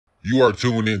You are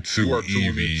tuned into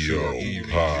EVO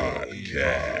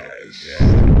Podcast.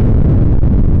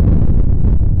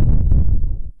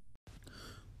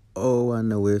 Oh, I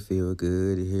know it feel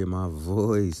good to hear my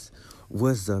voice.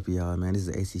 What's up, y'all, man? This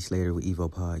is AC Slater with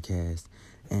Evo Podcast.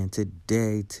 And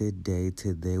today,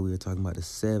 we are talking about the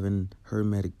 7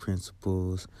 Hermetic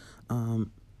Principles.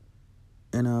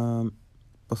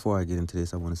 Before I get into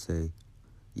this, I want to say,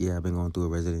 I've been going through a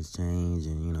residence change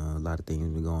and, a lot of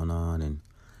things been going on. And,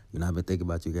 I've been thinking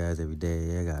about you guys every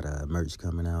day. I got merch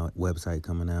coming out, website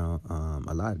coming out,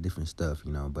 a lot of different stuff,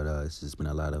 but it's just been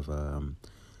a lot of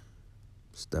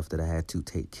stuff that I had to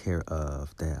take care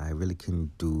of that I really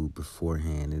couldn't do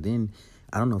beforehand. And then,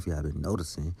 I don't know if y'all been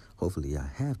noticing, hopefully y'all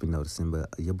have been noticing, but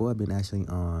your boy been actually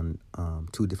on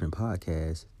 2 different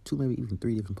podcasts, 2, maybe even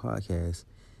 3 different podcasts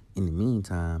in the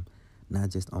meantime, not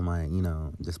just on my,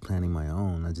 just planning my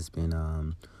own. I just been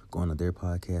going to their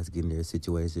podcast, getting their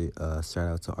situation. Shout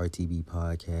out to RTB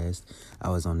Podcast. I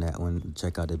was on that one.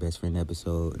 Check out the Best Friend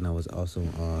episode. And I was also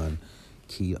on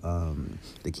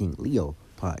the King Leo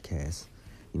podcast.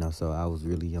 So I was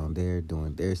really on there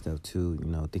doing their stuff too,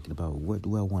 thinking about what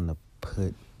do I want to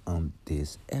put on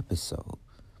this episode.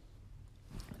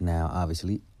 Now,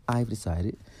 obviously, I've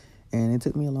decided, and it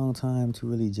took me a long time to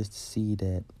really just see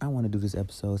that I want to do this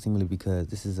episode simply because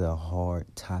this is a hard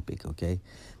topic, okay?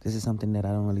 This is something that I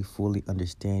don't really fully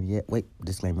understand yet. Wait,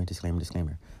 disclaimer,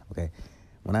 okay?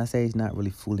 When I say it's not really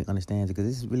fully understand, because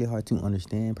this is really hard to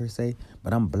understand per se,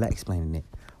 but I'm black explaining it.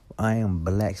 I am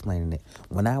black explaining it.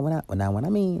 When I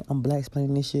mean I'm black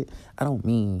explaining this shit, I don't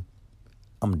mean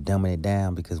I'm dumbing it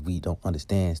down because we don't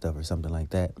understand stuff or something like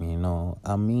that. I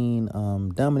mean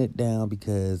dumbing it down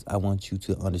because I want you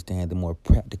to understand the more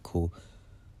practical,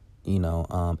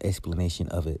 explanation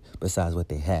of it besides what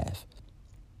they have.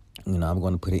 I'm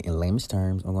going to put it in layman's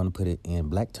terms. I'm going to put it in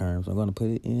black terms. I'm going to put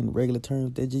it in regular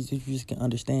terms that you just can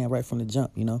understand right from the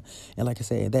jump, And like I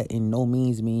said, that in no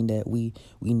means mean that we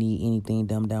need anything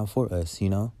dumbed down for us,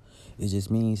 It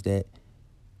just means that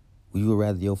we would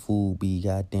rather your food be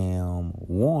goddamn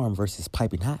warm versus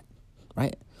piping hot,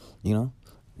 right? The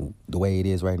way it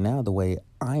is right now, the way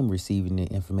I'm receiving the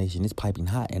information is piping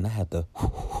hot, and I have to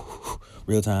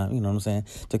real time,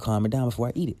 to calm it down before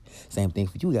I eat it. Same thing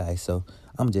for you guys. So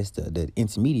I'm just the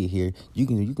intermediate here. You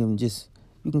can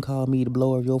call me the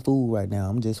blower of your food right now.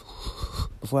 I'm just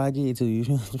before I get it to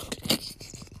you.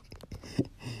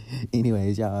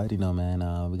 Anyways, y'all already know, man.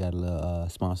 We got a little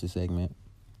sponsor segment.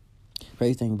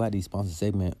 Crazy thing about these sponsor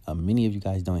segment, many of you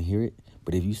guys don't hear it,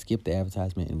 but if you skip the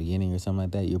advertisement in the beginning or something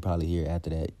like that, you'll probably hear it after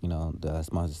that. The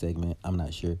sponsor segment. I'm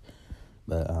not sure,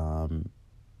 but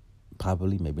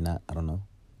probably, maybe not. I don't know.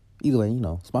 Either way,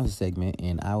 sponsor segment,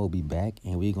 and I will be back,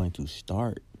 and we're going to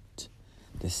start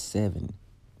the 7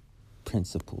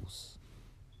 principles.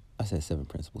 I said 7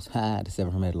 principles. The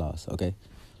 7 Hermetic laws. Okay,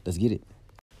 let's get it.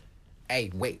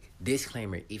 Hey, wait,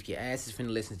 disclaimer. If your ass is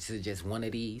finna listen to just one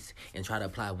of these and try to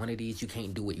apply one of these, you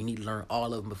can't do it. You need to learn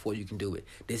all of them before you can do it.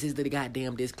 This is the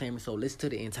goddamn disclaimer, so listen to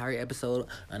the entire episode.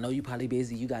 I know you probably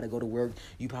busy. You gotta go to work.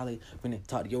 You probably finna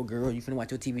talk to your girl. You finna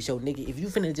watch your TV show. Nigga, if you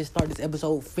finna just start this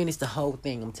episode, finish the whole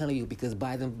thing. I'm telling you, because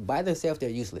by themselves, they're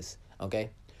useless, okay?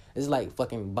 It's like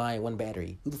fucking buying one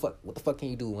battery. What the fuck can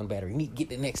you do with one battery? You need to get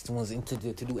the next ones to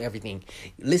do everything.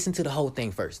 Listen to the whole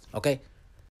thing first, okay?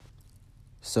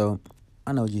 So,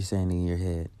 I know what you're saying in your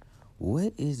head.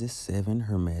 What is the 7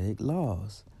 Hermetic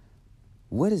laws?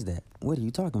 What is that? What are you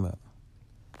talking about?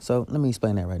 So, let me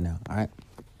explain that right now, all right?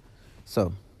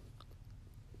 So,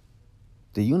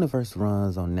 the universe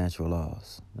runs on natural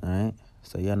laws, all right?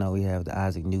 So, y'all know we have the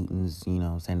Isaac Newtons,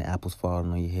 saying the apples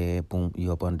falling on your head, boom,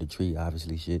 you up under the tree,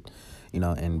 obviously, shit.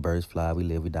 And birds fly, we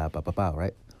live, we die, pow, pow, pow,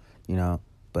 right?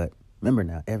 But remember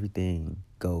now, everything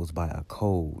goes by a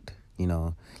code.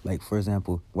 Like, for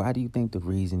example, why do you think the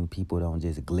reason people don't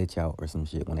just glitch out or some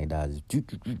shit when they die, just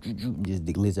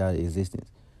glitch out of existence?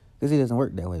 Because it doesn't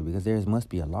work that way. Because there must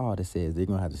be a law that says they're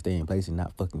going to have to stay in place and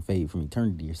not fucking fade from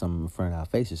eternity or something in front of our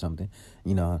face or something.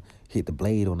 Hit the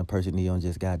blade on the person, you don't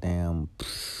just goddamn,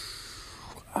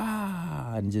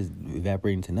 and just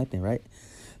evaporate into nothing, right?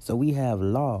 So we have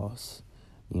laws,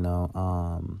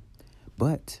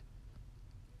 but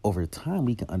over time,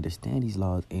 we can understand these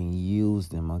laws and use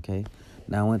them, okay?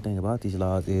 Now, one thing about these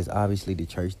laws is obviously the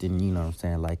church didn't,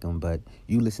 like them, but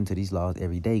you listen to these laws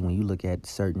every day when you look at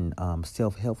certain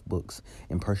self-help books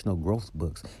and personal growth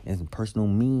books and personal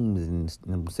memes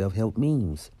and self-help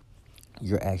memes.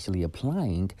 You're actually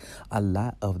applying a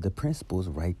lot of the principles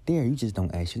right there. You just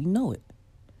don't actually know it.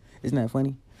 Isn't that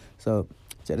funny? So,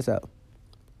 check this out.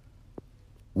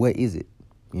 What is it?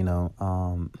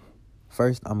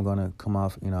 first I'm gonna come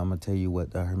off. I'm gonna tell you what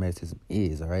Hermeticism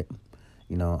is. All right.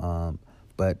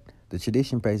 But the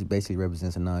tradition basically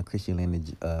represents a non-Christian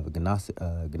lineage of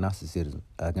Gnosticism.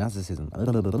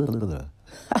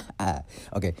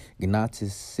 Okay,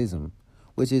 Gnosticism,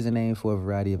 which is a name for a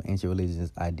variety of ancient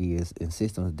religious ideas and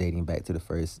systems dating back to the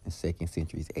 1st and 2nd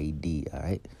centuries AD. All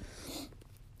right.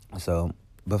 So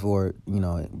before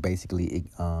basically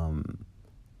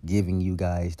giving you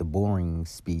guys the boring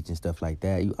speech and stuff like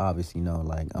that, you obviously know,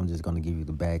 like, I'm just gonna give you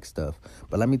the bag stuff.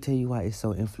 But let me tell you why it's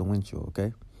so influential.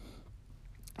 Okay.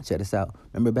 Check this out.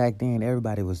 Remember back then,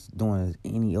 everybody was doing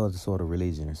any other sort of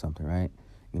religion or something, right?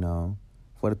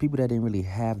 For the people that didn't really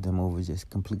have them over just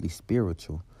completely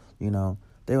spiritual, they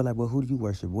were like, well, who do you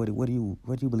worship? What do you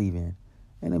believe in?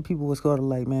 And then people was sort of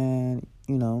like, man,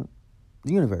 the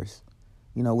universe.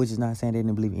 Which is not saying they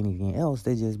didn't believe anything else.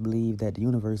 They just believed that the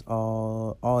universe,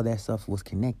 all that stuff was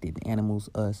connected. Animals,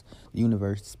 us, the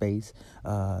universe, space,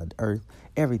 the earth,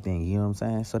 everything, you know what I'm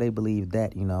saying? So they believed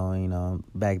that,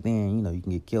 back then, you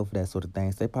can get killed for that sort of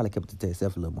thing. So they probably kept it to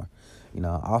themselves a little more.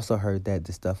 I also heard that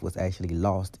the stuff was actually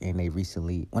lost, and they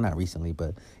recently, well, not recently,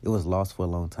 but it was lost for a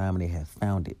long time, and they have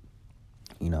found it,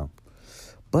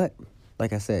 But,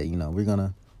 like I said, we're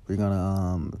gonna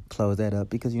close that up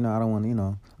because, I don't want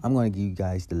to, I'm going to give you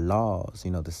guys the laws,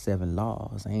 the 7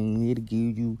 laws. I ain't here to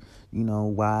give you,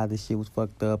 why this shit was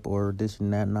fucked up or this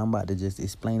and that. And I'm about to just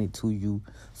explain it to you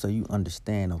so you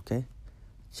understand, okay?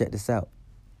 Check this out.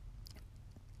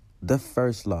 The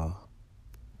first law,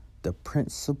 the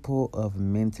principle of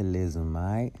mentalism, all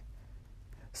right?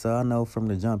 So I know from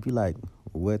the jump, you like,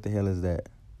 what the hell is that?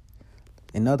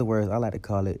 In other words, I like to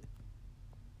call it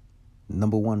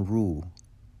number 1 rule.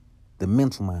 The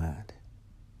mental mind.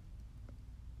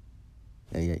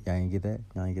 Yeah, y'all ain't get that?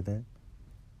 Y'all ain't get that?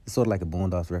 It's sort of like a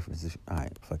Boondocks reference. All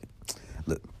right, fuck it.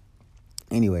 Look.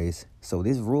 Anyways, so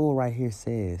this rule right here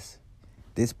says,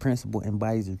 this principle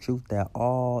embodies the truth that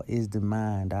all is the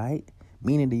mind, all right?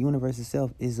 Meaning the universe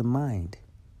itself is a mind,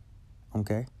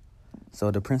 okay?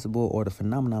 So the principle or the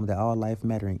phenomenon that all life,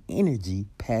 matter, and energy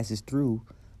passes through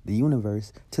the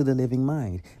universe to the living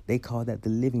mind. They call that the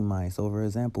living mind. So, for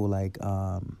example, like,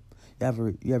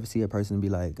 you ever see a person be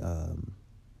like,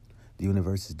 the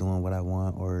universe is doing what I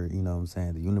want, or,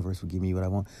 the universe will give me what I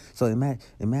want. So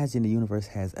imagine the universe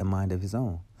has a mind of its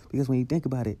own. Because when you think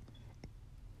about it,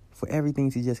 for everything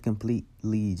to just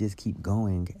completely just keep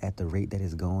going at the rate that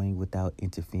it's going without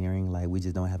interfering, like we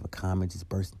just don't have a comet just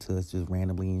burst into us just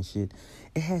randomly and shit,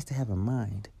 it has to have a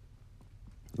mind.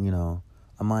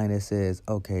 A mind that says,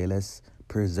 okay, let's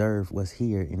preserve what's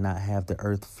here and not have the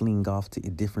earth fling off to a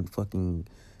different fucking,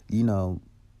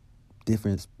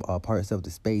 different parts of the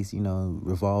space,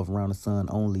 revolve around the sun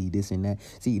only, this and that.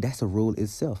 See, that's a rule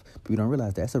itself. People don't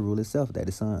realize that's a rule itself, that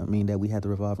the sun, that we have to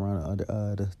revolve around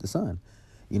the sun,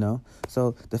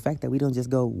 So the fact that we don't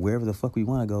just go wherever the fuck we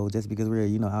want to go just because we're,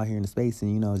 out here in the space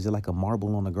and, just like a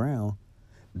marble on the ground,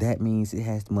 that means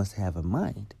it must have a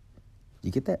mind.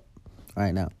 You get that? All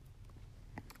right, now,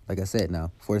 like I said,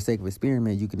 now, for the sake of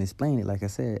experiment, you can explain it, like I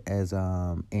said, as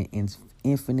an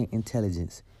infinite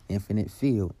intelligence, infinite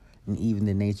field, and even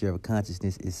the nature of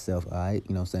consciousness itself, all right?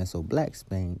 You know what I'm saying? So Black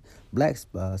explained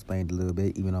a little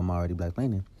bit, even though I'm already Black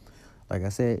explaining. Like I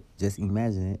said, just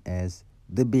imagine it as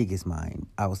the biggest mind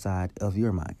outside of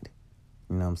your mind.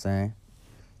 You know what I'm saying?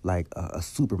 Like a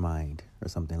super mind or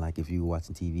something. Like if you were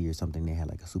watching TV or something, they had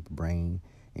like a super brain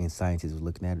and scientists was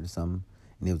looking at it or something,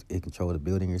 and it controlled a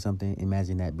building or something.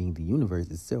 Imagine that being the universe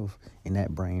itself, and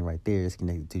that brain right there is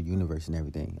connected to the universe and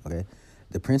everything, okay?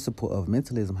 The principle of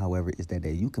mentalism, however, is that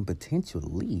you can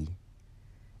potentially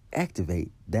activate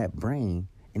that brain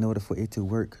in order for it to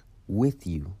work with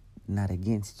you, not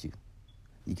against you.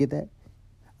 You get that?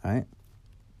 All right?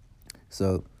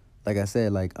 So, like I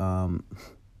said, like,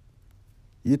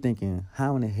 you're thinking,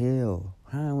 how in the hell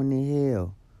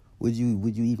would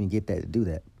you even get that to do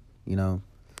that?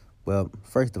 Well,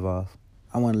 first of all,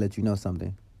 I want to let you know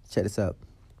something. Check this out.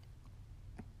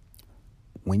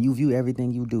 When you view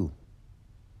everything you do,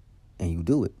 and you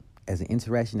do it as an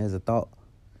interaction, as a thought,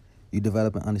 you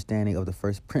develop an understanding of the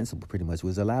first principle, pretty much,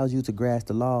 which allows you to grasp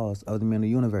the laws of the mental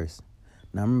universe.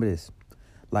 Now, remember this.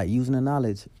 Like using the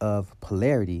knowledge of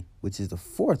polarity, which is the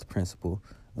 4th principle,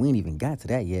 we ain't even got to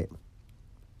that yet.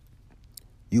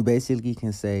 You basically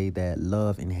can say that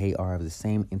love and hate are of the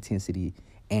same intensity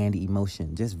and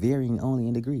emotion, just varying only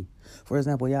in degree. For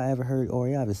example, y'all ever heard or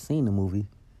y'all ever seen the movie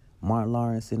Martin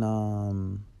Lawrence and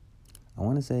I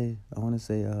want to say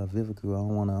Vivica. I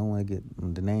don't want to get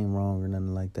the name wrong or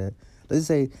nothing like that. Let's just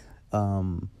say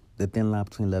The Thin Line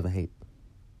Between Love and Hate.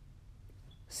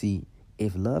 See,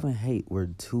 if love and hate were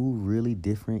two really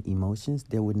different emotions,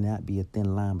 there would not be a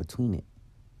thin line between it,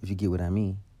 if you get what I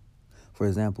mean. For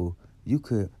example, you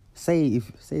could say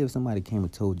if somebody came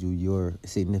and told you your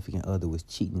significant other was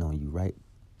cheating on you, right?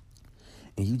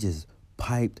 And you just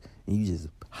piped and you just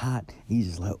hot and you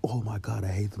just like, oh my God, I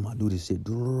hate them. I do this shit.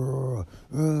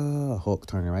 Hulk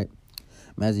turning, right?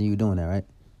 Imagine you doing that, right?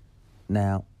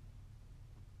 Now,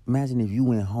 imagine if you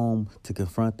went home to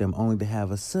confront them only to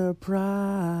have a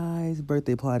surprise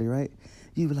birthday party, right?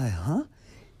 You'd be like, huh?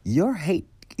 Your hate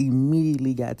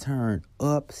immediately got turned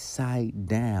upside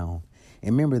down.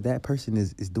 And remember, that person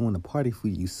is doing a party for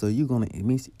you. So you're going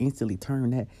to instantly turn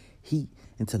that heat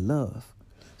into love.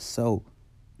 So,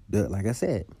 like I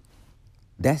said,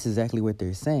 that's exactly what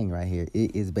they're saying right here.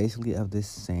 It is basically of the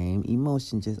same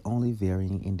emotion, just only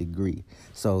varying in degree.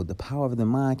 So the power of the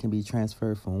mind can be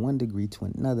transferred from one degree to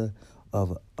another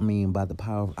by the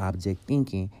power of object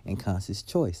thinking and conscious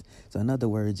choice. So in other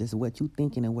words, just what you're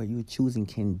thinking and what you're choosing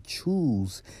can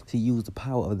choose to use the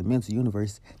power of the mental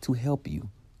universe to help you,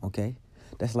 okay?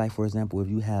 That's like, for example, if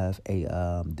you have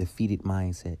a defeated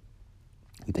mindset,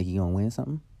 you think you're going to win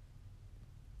something?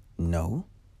 No.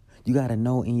 You got to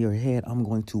know in your head, I'm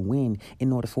going to win,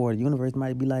 in order for the universe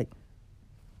might be like,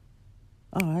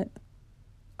 all right,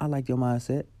 I like your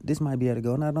mindset. This might be able to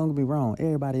go. Now, don't get me wrong.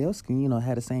 Everybody else can,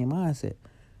 have the same mindset.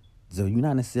 So you're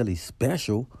not necessarily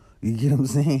special. You get what I'm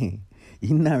saying?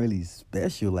 You're not really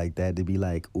special like that to be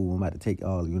like, oh, I'm about to take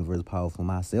all the universe power for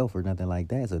myself or nothing like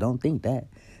that. So don't think that,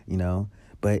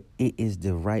 But it is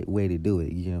the right way to do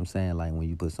it. You know what I'm saying? Like when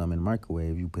you put something in the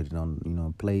microwave, you put it on,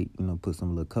 a plate, put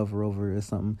some little cover over it or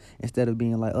something. Instead of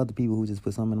being like other people who just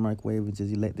put something in the microwave and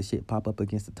just let the shit pop up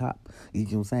against the top. You know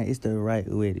what I'm saying? It's the right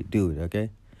way to do it,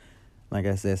 okay? Like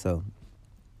I said, so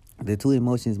the two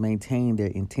emotions maintain their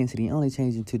intensity, only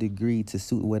changing to degree to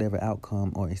suit whatever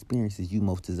outcome or experiences you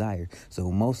most desire.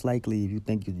 So most likely, if you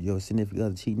think your significant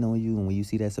other cheating on you, and when you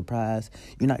see that surprise,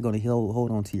 you're not going to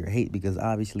hold on to your hate, because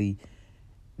obviously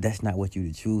that's not what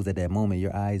you choose at that moment.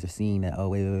 Your eyes are seeing that, oh,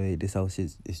 wait, this whole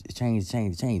shit is changed.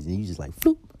 And you just like,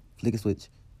 floop, flick a switch.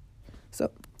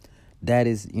 So that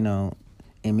is, in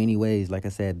many ways, like I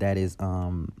said, that is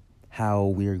how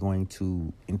we're going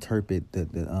to interpret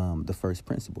the first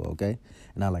principle, okay?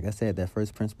 Now, like I said, that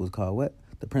first principle is called what?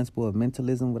 The principle of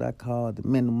mentalism, what I call the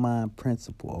mental mind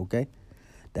principle, okay?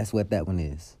 That's what that one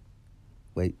is.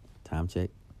 Wait, time check.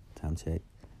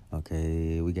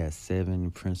 Okay, we got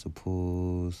 7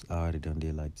 principles. I already done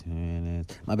did like 10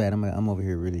 minutes. My bad, I'm over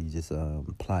here really just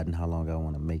plotting how long I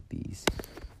want to make these.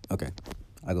 Okay,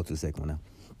 I'll go to the second one now.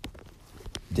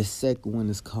 The second one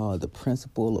is called the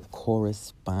principle of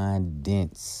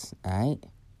correspondence, all right?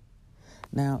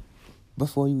 Now,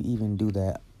 before you even do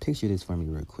that, picture this for me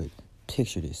real quick.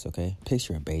 Picture this, okay?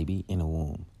 Picture a baby in a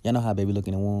womb. Y'all know how a baby look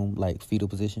in a womb, like fetal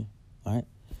position, all right?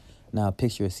 Now,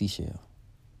 picture a seashell.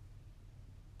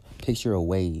 Picture a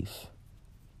wave.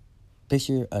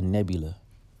 Picture a nebula.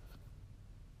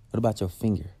 What about your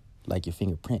finger, like your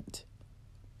fingerprint?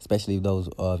 Especially those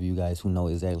of you guys who know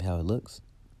exactly how it looks.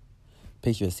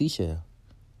 Picture a seashell.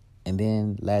 And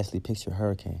then lastly, picture a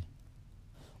hurricane.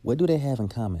 What do they have in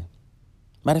common?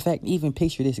 Matter of fact, even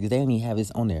picture this, because they don't even have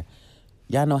this on there.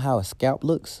 Y'all know how a scalp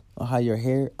looks, or how your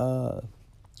hair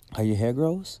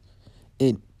grows?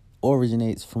 It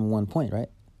originates from one point, right?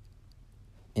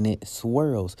 And it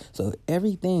swirls. So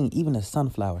everything, even a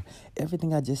sunflower,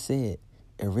 everything I just said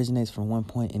originates from one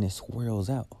point and it swirls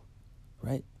out,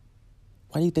 right?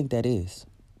 Why do you think that is?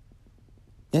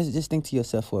 Just think to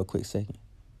yourself for a quick second.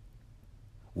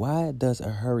 Why does a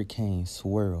hurricane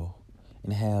swirl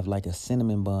and have like a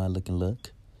cinnamon bun looking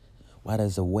look? Why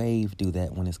does a wave do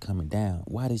that when it's coming down?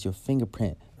 Why does your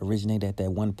fingerprint originate at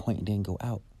that one point and then go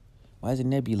out? Why is a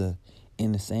nebula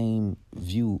in the same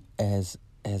view as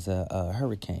a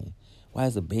hurricane? Why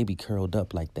is a baby curled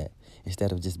up like that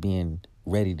instead of just being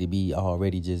ready to be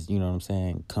already just,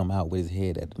 come out with his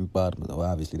head at the bottom? Well,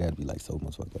 obviously, that'd be like so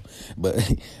much fucked up.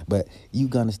 But you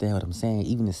understand what I'm saying?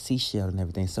 Even the seashell and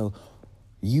everything. So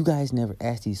you guys never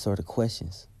ask these sort of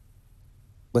questions.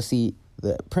 But see,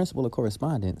 the principle of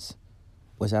correspondence,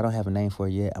 which I don't have a name for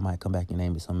yet. I might come back and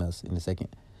name it something else in a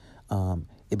second.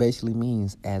 It basically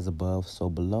means as above, so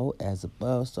below, as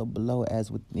above, so below, as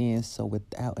within, so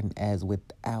without, and as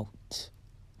without,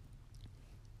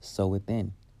 so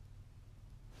within.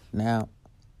 Now,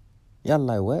 y'all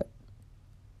like, what?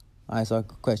 All right, so a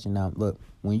question now. Look,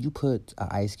 when you put an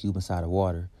ice cube inside of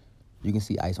water, you can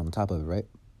see ice on the top of it, right?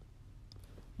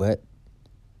 But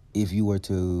if you were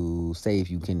to say,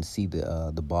 if you can see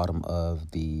the bottom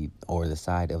of the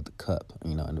side of the cup,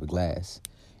 under the glass,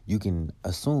 you can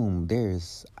assume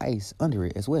there's ice under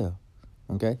it as well,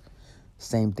 okay?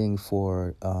 Same thing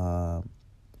for a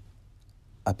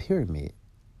pyramid.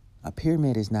 A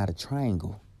pyramid is not a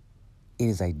triangle. It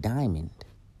is a diamond.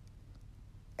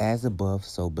 As above,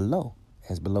 so below.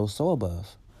 As below, so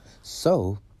above.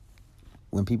 So,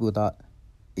 when people thought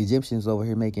Egyptians over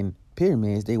here making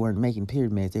pyramids, they weren't making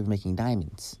pyramids, they were making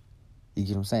diamonds. You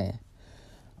get what I'm saying?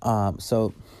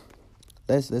 So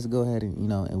let's go ahead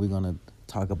and and we're gonna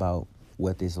talk about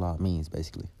what this law means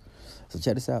basically. So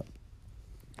check this out.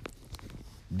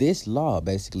 This law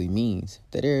basically means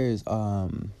that there's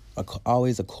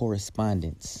always a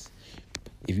correspondence.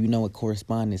 If you know what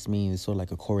correspondence means, it's sort of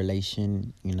like a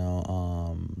correlation,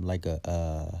 like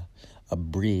a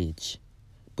bridge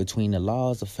between the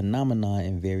laws of phenomena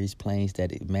in various planes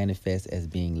that it manifests as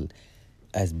being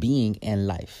and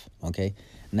life. Okay,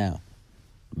 now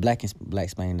black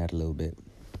explaining that a little bit.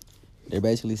 They're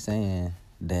basically saying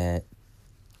that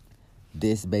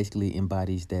this basically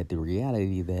embodies that the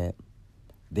reality that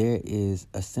there is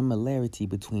a similarity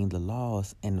between the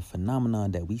laws and the phenomena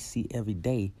that we see every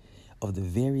day of the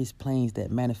various planes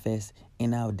that manifest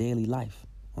in our daily life.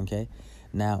 Okay,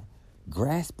 now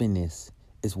grasping this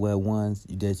is where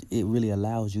it really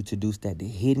allows you to do the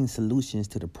hidden solutions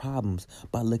to the problems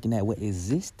by looking at what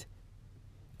exists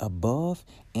above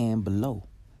and below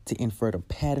to infer the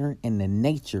pattern and the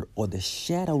nature or the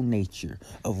shadow nature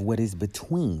of what is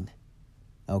between.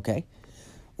 Okay?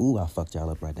 Ooh, I fucked y'all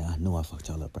up right now. I knew I fucked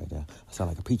y'all up right now. I sound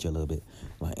like a preacher a little bit.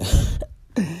 Like,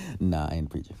 nah, I ain't a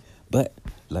preacher. But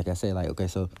like I said, okay,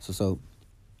 so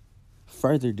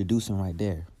further deducing right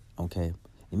there, okay?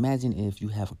 Imagine if you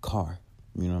have a car,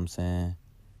 you know what I'm saying?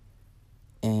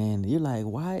 And you're like,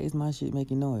 why is my shit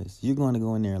making noise? You're going to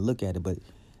go in there and look at it, and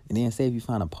then say if you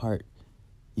find a part,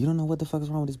 you don't know what the fuck is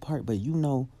wrong with this part, but you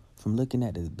know from looking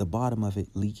at the bottom of it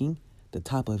leaking, the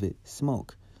top of it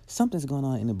smoke. Something's going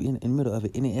on in the middle of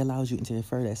it, and it allows you to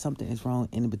infer that something is wrong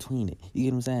in between it. You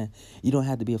get what I'm saying? You don't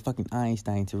have to be a fucking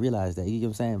Einstein to realize that. You get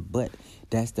what I'm saying? But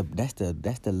that's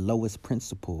the lowest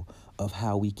principle of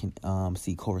how we can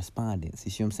see correspondence.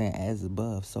 You see what I'm saying? As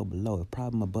above, so below. A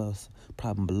problem above,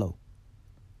 problem below.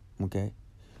 Okay?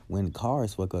 When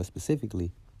cars fuck up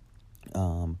specifically,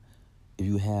 if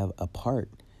you have a part,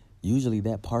 usually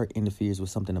that part interferes with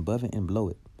something above it and below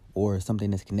it, or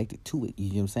something that's connected to it. You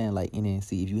get what I'm saying? Like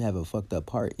NNC, if you have a fucked up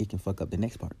part, it can fuck up the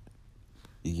next part.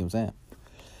 You get what I'm saying?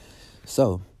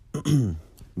 So,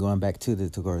 going back to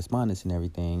correspondence and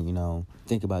everything,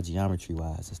 think about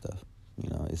geometry-wise and stuff.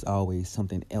 It's always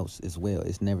something else as well.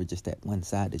 It's never just that one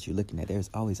side that you're looking at. There's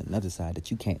always another side that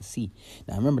you can't see.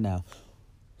 Now, remember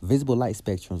visible light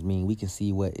spectrums mean we can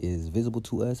see what is visible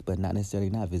to us, but not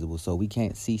necessarily not visible. So we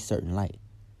can't see certain light.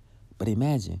 But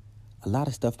imagine, a lot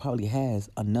of stuff probably has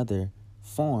another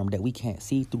form that we can't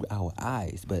see through our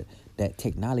eyes, but that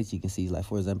technology can see. Like,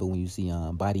 for example, when you see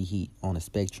body heat on a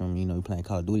spectrum, you're playing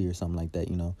Call of Duty or something like that,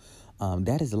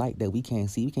 that is light that we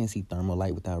can't see. We can't see thermal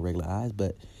light with our regular eyes,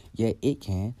 but yet it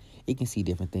can. It can see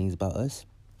different things about us.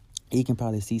 It can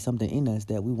probably see something in us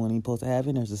that we weren't even supposed to have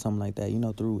in us or something like that,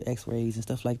 through x-rays and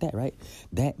stuff like that, right?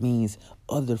 That means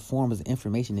other forms of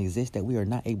information exist that we are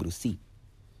not able to see.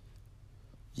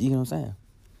 You know what I'm saying?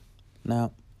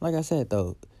 Now, like I said,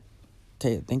 though,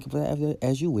 think of that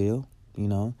as you will.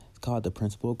 It's called the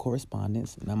principle of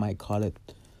correspondence, and I might call it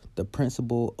the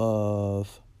principle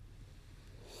of...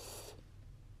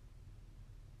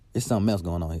 It's something else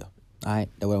going on here. All right?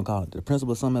 That's what I'm calling it. The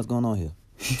principle of something else going on here.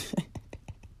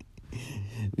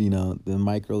 The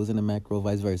micros and the macro,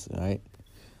 vice versa, all right?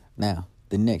 Now,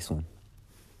 the next one.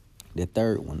 The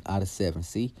third one out of 7.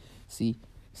 See,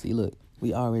 look.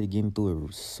 We already getting through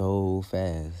it so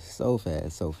fast.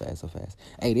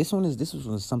 Hey, this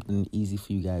was something easy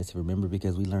for you guys to remember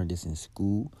because we learned this in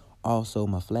school. Also,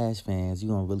 my Flash fans,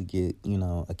 you're going to really get,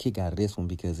 a kick out of this one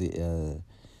because it,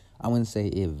 I wouldn't say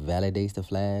it validates the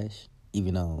Flash,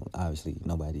 even though obviously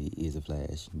nobody is a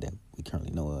Flash that we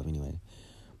currently know of anyway.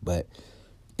 But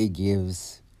it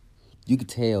gives, you could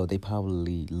tell they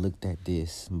probably looked at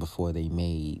this before they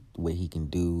made what he can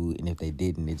do. And if they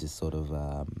didn't, it just sort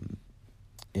of,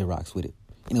 it rocks with it.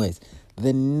 Anyways,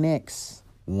 the next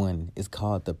one is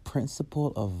called the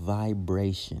principle of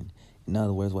vibration. In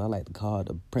other words, what I like to call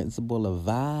the principle of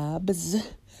vibes.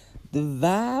 The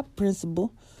vibe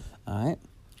principle. All right.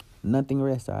 Nothing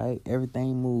rests, all right?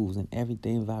 Everything moves and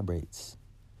everything vibrates.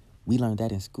 We learned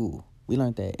that in school. We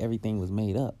learned that everything was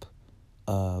made up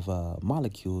of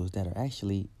molecules that are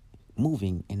actually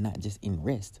moving and not just in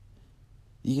rest.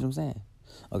 You get what I'm saying?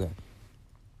 Okay.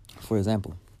 For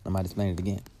example, I might explain it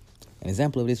again. An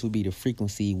example of this would be the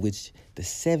frequency which the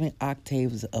 7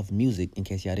 octaves of music, in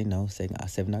case y'all didn't know, 7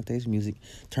 octaves of music,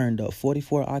 turned up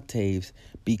 44 octaves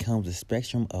becomes the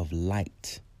spectrum of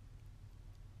light.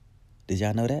 Did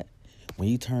y'all know that? When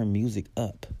you turn music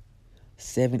up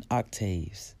 7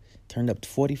 octaves, turned up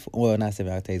 44, well, not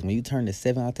 7 octaves. When you turn the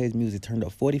 7 octaves music turned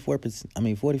up 44,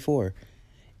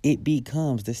 it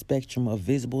becomes the spectrum of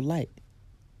visible light.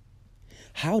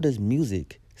 How does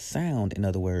music, sound, in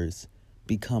other words,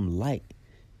 become light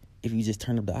if you just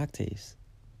turn up the octaves?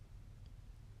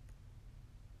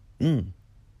 You're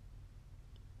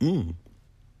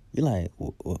like,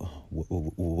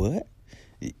 what?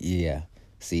 Yeah,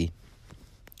 see,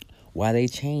 while they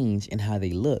change in how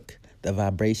they look, the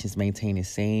vibrations maintain the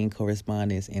same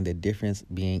correspondence, and the difference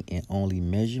being in only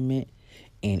measurement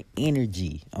and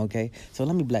energy, okay? So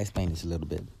let me black explain this a little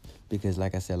bit, because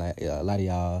like I said, like a lot of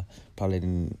y'all probably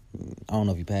didn't, I don't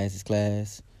know if you passed this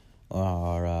class,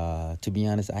 or to be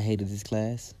honest, I hated this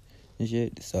class and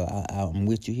shit, so I'm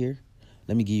with you here.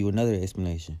 Let me give you another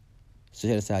explanation. So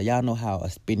check this out. Y'all know how a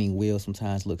spinning wheel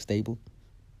sometimes looks stable?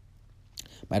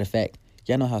 Matter of fact,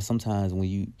 y'all know how sometimes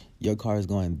when your car is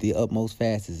going the utmost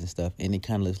fastest and stuff, and it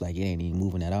kind of looks like it ain't even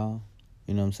moving at all?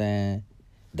 You know what I'm saying?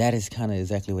 That is kind of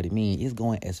exactly what it means. It's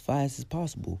going as fast as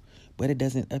possible, but it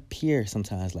doesn't appear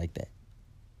sometimes like that.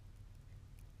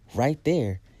 Right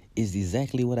there is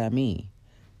exactly what I mean.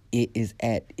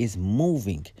 It's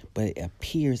moving, but it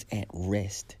appears at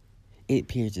rest. It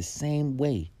appears the same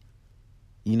way,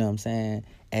 you know what I'm saying,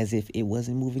 as if it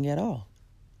wasn't moving at all.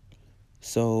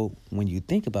 So when you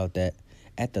think about that,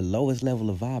 at the lowest level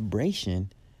of vibration,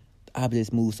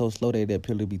 objects move so slow that they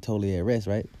appear to be totally at rest,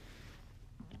 right?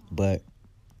 But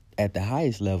at the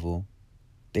highest level,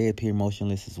 they appear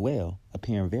motionless as well,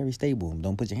 appearing very stable.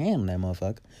 Don't put your hand on that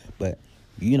motherfucker, but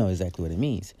you know exactly what it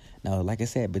means. Now, like I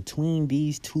said, between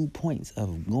these 2 points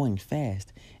of going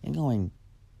fast and going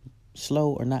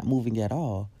slow or not moving at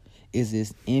all is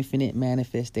this infinite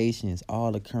manifestations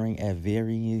all occurring at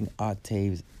varying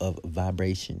octaves of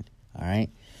vibration, all right?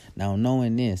 Now,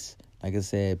 knowing this, like I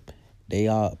said,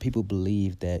 people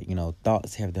believe that,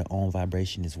 thoughts have their own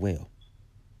vibration as well.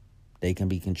 They can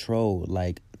be controlled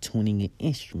like tuning an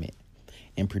instrument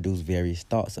and produce various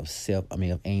thoughts of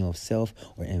aim of self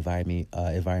or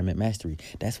environment mastery.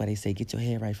 That's why they say get your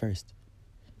head right first.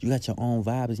 You got your own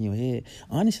vibes in your head.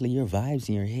 Honestly, your vibes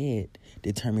in your head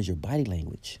determines your body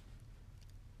language.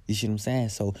 You see what I'm saying?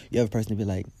 So you have a person to be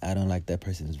like, I don't like that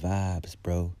person's vibes,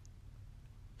 bro.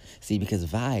 See, because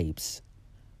vibes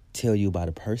tell you about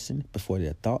a person before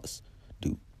their thoughts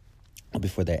do, or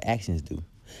before their actions do.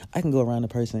 I can go around a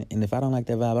person, and if I don't like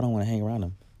that vibe, I don't want to hang around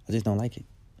them. I just don't like it.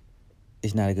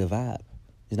 It's not a good vibe.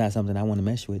 It's not something I want to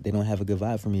mess with. They don't have a good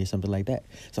vibe for me or something like that.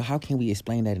 So how can we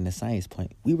explain that in a science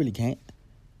point? We really can't.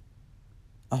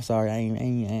 I'm sorry, I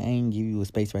ain't give you a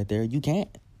space right there. You can't.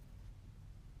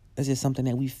 It's just something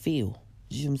that we feel.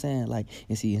 You know what I'm saying? Like,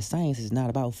 and see, in science, it's not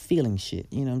about feeling shit.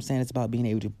 You know what I'm saying? It's about being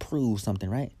able to prove something,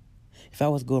 right? If I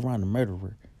was to go around a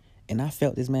murderer, and I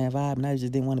felt this man vibe, and I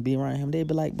just didn't want to be around him, they'd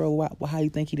be like, bro, how you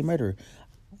think he the murderer?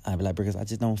 I'd be like, because I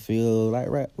just don't feel like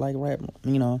rap, I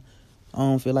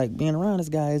don't feel like being around this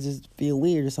guy. I just feel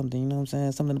weird or something, you know what I'm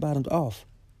saying? Something about him's off.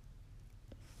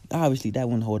 Obviously, that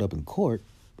wouldn't hold up in court,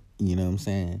 you know what I'm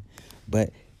saying?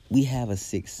 But we have a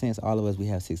sixth sense. All of us, we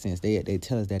have sixth sense. They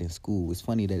tell us that in school. It's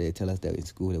funny that they tell us that in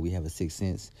school that we have a sixth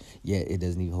sense, yet it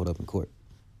doesn't even hold up in court.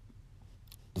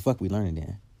 The fuck we learning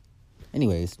then?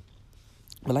 Anyways,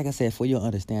 but like I said, for your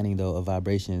understanding, though, of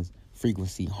vibrations,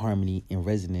 frequency, harmony, and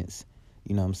resonance,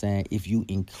 you know what I'm saying? If you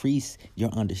increase your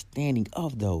understanding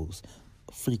of those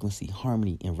frequency,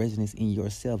 harmony, and resonance in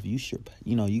yourself, you're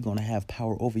going to have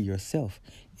power over yourself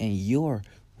and your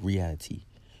reality,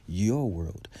 your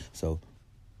world. So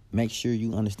make sure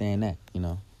you understand that,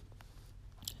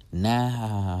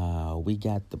 Now, we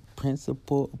got the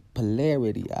principle of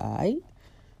polarity, all right?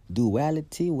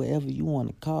 Duality, whatever you want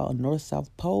to call, north,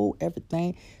 south pole,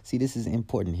 everything. See, this is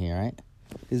important here, right?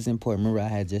 This is important. Remember, I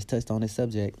had just touched on this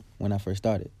subject when I first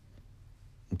started.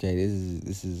 Okay,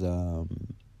 this is a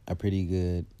pretty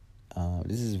good.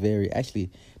 This is actually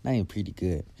not even pretty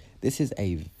good. This is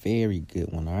a very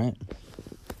good one. All right.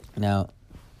 Now,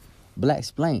 Black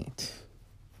explained.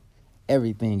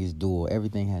 Everything is dual.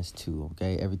 Everything has two.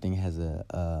 Okay, everything has an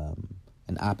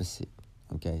opposite.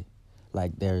 Okay,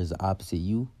 like there is an opposite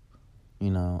you.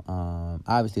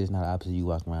 Obviously there's not an opposite you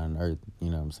walking around on earth,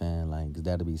 you know what I'm saying? Like, 'cause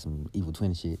that'll be some evil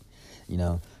twin shit,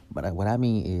 But what I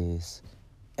mean is,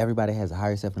 everybody has a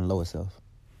higher self and a lower self.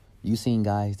 You seen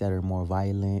guys that are more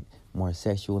violent, more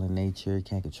sexual in nature,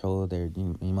 can't control their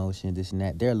emotions, this and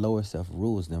that. Their lower self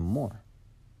rules them more.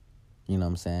 You know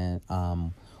what I'm saying?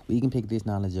 We can pick this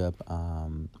knowledge up,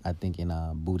 I think, in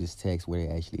Buddhist texts where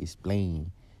they actually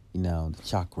explain, the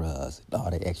chakras,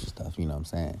 all that extra stuff, you know what I'm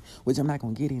saying? Which I'm not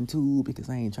going to get into because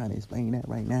I ain't trying to explain that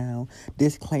right now.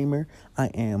 Disclaimer, I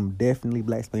am definitely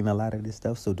black explaining a lot of this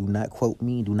stuff, so do not quote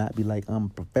me. Do not be like, I'm a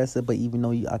professor, but even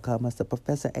though I call myself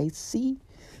Professor HC,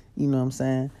 you know what I'm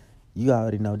saying? You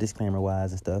already know,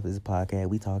 disclaimer-wise and stuff. It's a podcast.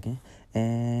 We talking.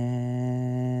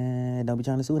 And don't be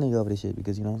trying to sue a nigga over this shit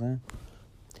because, you know what I'm saying?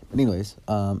 But anyways,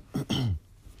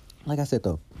 like I said,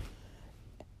 though,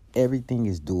 everything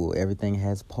is dual. Everything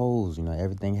has poles,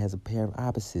 Everything has a pair of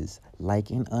opposites. Like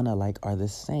and unlike are the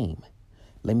same.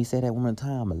 Let me say that one more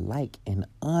time. Like and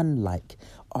unlike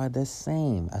are the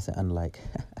same. I said unlike.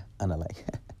 Unlike.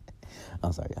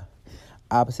 I'm sorry, y'all.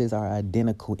 Opposites are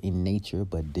identical in nature,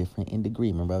 but different in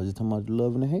degree. Remember, I was just talking about the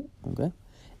love and the hate? Okay?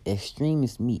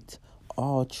 Extremists meet.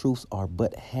 All truths are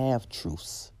but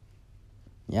half-truths.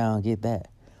 Y'all don't get that.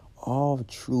 All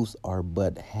truths are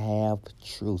but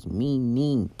half-truths.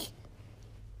 Meaning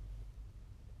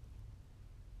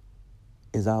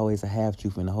is always a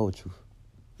half-truth and a whole truth.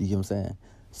 You get what I'm saying?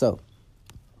 So,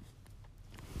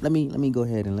 let me go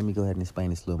ahead and explain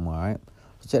this a little more, all right?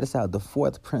 So check this out. The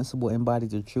fourth principle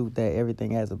embodies the truth that everything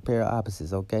has a pair of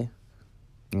opposites, okay?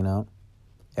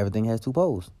 Everything has two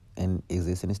poles and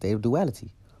exists in a state of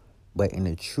duality. But in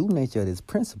the true nature of this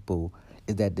principle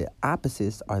is that the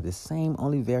opposites are the same,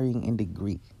 only varying in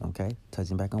degree, okay?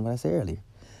 Touching back on what I said earlier.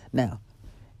 Now,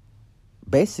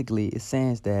 basically, it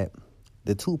says that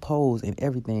the two poles in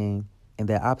everything and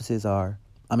that opposites are,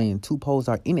 two poles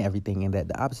are in everything and that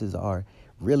the opposites are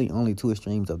really only two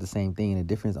extremes of the same thing, and the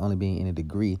difference only being in a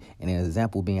degree, and an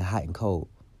example being hot and cold,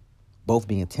 both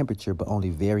being temperature but only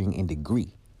varying in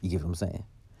degree. You get what I'm saying?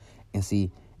 And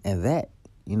see, and that,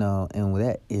 and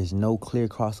that is no clear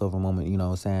crossover moment, you know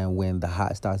what I'm saying, when the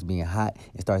hot starts being hot,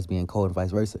 it starts being cold and vice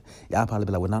versa. Y'all probably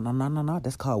be like, well, no,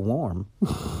 that's called warm.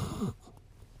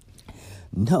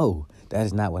 No, that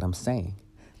is not what I'm saying.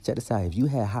 Check this out. If you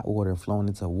had hot water flowing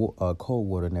into cold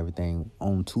water and everything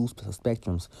on two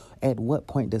spectrums, at what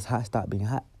point does hot stop being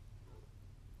hot?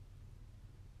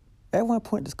 At what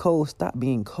point does cold stop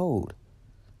being cold?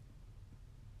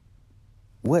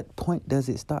 What point does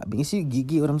it stop being? See, you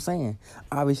get what I'm saying?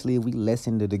 Obviously, if we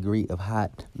lessen the degree of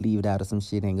hot, leave it out of some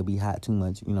shit, ain't gonna be hot too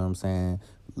much, you know what I'm saying?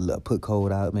 Put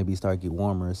cold out, maybe start get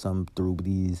warmer or something through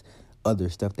these other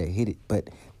stuff that hit it.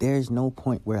 But there's no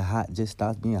point where hot just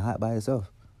stops being hot by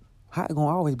itself. Hot gonna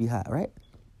always be hot, right?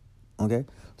 Okay?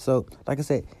 So, like I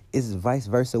said, it's vice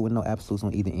versa with no absolutes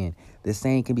on either end. The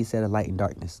same can be said of light and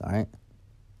darkness, all right?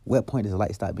 What point does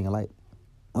light stop being light?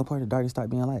 What point does darkness stop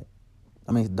being light?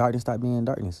 Darkness stop being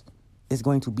darkness. It's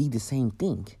going to be the same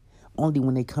thing. Only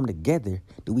when they come together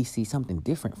do we see something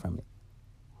different from it.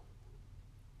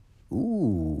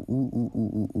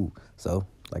 Ooh. So,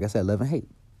 like I said, love and hate.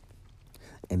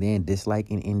 And then dislike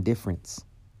and indifference.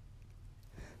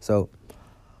 So,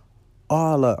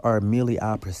 all are merely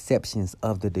our perceptions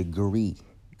of the degree,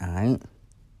 all right?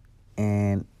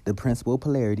 And the principle of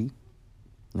polarity, you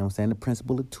know what I'm saying, the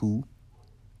principle of two,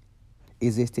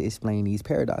 is this to explain these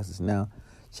paradoxes. Now,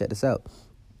 check this out.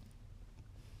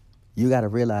 You got to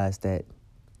realize that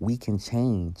we can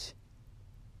change,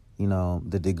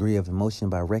 the degree of emotion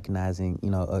by recognizing,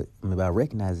 by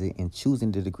recognizing and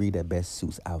choosing the degree that best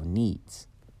suits our needs,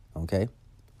 okay?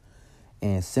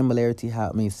 And similar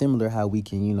how we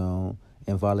can,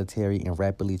 involuntary and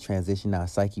rapidly transition our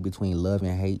psyche between love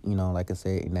and hate, like I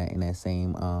said, in that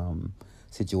same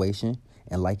situation,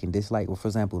 and like and dislike. Well, for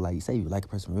example, like you say you like a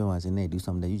person real much and they do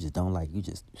something that you just don't like, you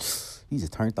just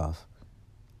turned off.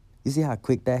 You see how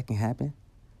quick that can happen?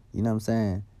 You know what I'm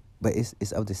saying? But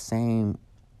it's of the same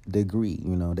degree,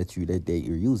 that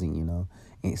you're using,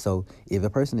 And so if a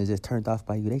person is just turned off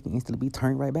by you, they can instantly be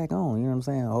turned right back on. You know what I'm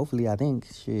saying? Hopefully, I think,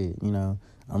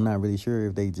 I'm not really sure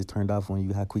if they just turned off on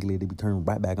you, how quickly they be turned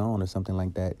right back on or something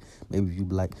like that. Maybe if you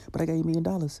be like, but I got you $1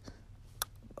 million.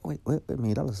 Wait, what $1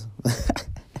 million?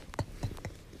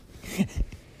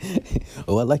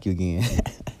 Oh, I like you again.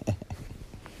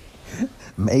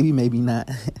 Maybe not.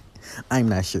 I'm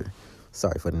not sure.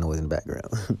 Sorry for the noise in the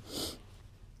background.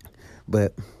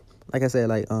 But like I said,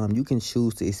 you can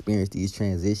choose to experience these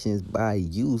transitions by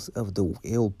use of the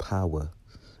willpower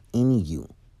in you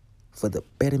for the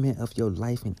betterment of your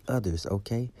life and others,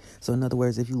 okay? So in other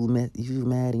words, if you mad and you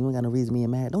ain't got no reason being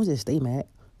mad, don't just stay mad.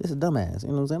 Just a dumbass, you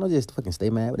know what I'm saying? Don't just fucking stay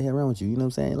mad. What the hell wrong with you? You know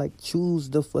what I'm saying? Choose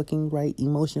the fucking right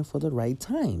emotion for the right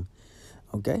time,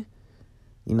 okay?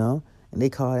 And they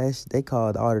call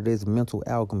the art of this mental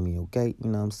alchemy, okay? You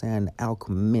know what I'm saying? The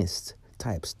alchemist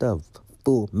type stuff.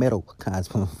 Full metal kinds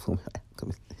of full metal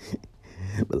alchemist.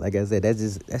 But like I said,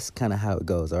 that's kind of how it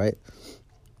goes, all right?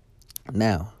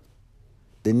 Now,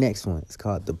 the next one is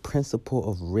called the principle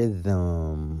of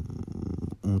rhythm.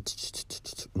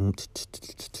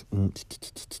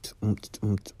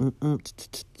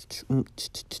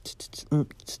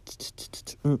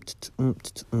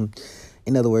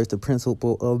 In other words, the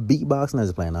principle of beatboxing. I'm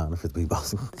just playing on if it's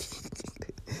beatboxing.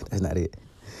 That's not it.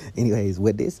 Anyways,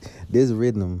 with this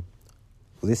rhythm,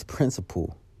 this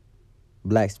principle,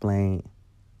 Black explain.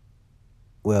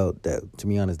 Well, to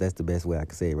be honest, that's the best way I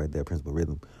can say it right there, principle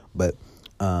rhythm. But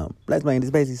Black explain is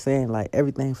basically saying like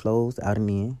everything flows out and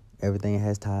in, everything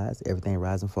has tides, everything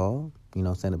rise and fall. You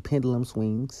know what I'm saying? The pendulum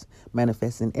swings,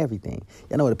 manifesting everything.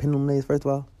 Y'all know what a pendulum is, first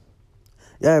of all?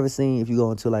 Y'all ever seen if you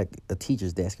go into like a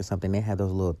teacher's desk or something, they have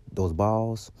those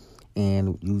balls,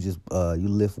 and you just you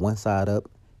lift one side up,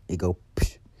 it go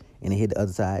psh, and it hit the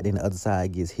other side, then the other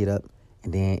side gets hit up,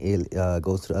 and then it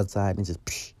goes to the other side and just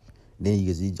psh. Then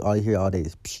all you hear all day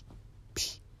is psh,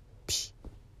 psh, psh,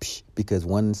 psh, because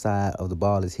one side of the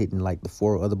ball is hitting like the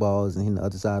 4 other balls and hitting the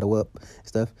other side up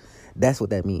stuff. That's what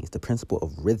that means, the principle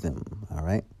of rhythm, all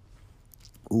right?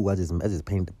 Ooh, I just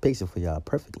painted the picture for y'all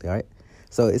perfectly, all right?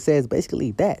 So it says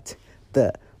basically that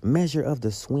the measure of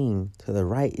the swing to the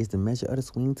right is the measure of the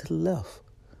swing to the left.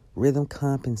 Rhythm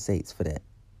compensates for that.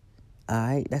 All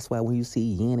right, that's why when you see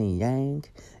yin and yang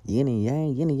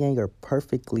are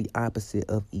perfectly opposite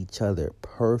of each other.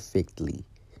 Perfectly.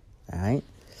 All right.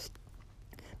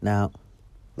 Now,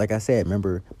 like I said,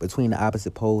 remember, between the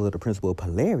opposite poles of the principle of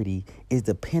polarity is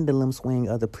the pendulum swing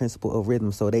of the principle of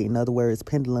rhythm. So in other words,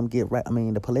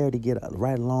 the polarity get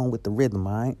right along with the rhythm,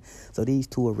 all right? So these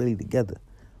two are really together,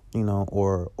 you know,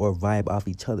 or vibe off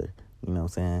each other, you know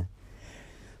what I'm saying?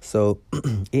 So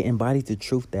it embodies the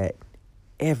truth that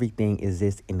everything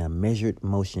exists in a measured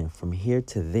motion from here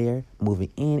to there,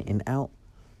 moving in and out,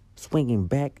 swinging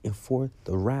back and forth,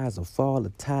 the rise or fall,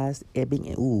 the tides ebbing.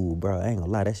 And ooh, bro, I ain't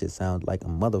gonna lie, that shit sounds like a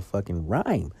motherfucking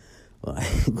rhyme. I'm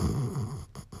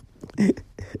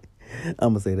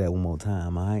gonna say that one more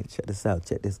time, all right? Check this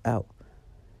out.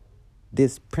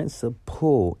 This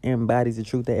principle embodies the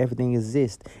truth that everything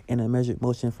exists in a measured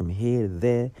motion from here to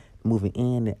there, moving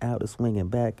in and out, swinging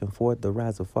back and forth, the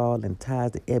rise or fall, and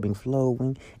tides, the ebbing,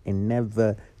 flowing, and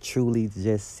never truly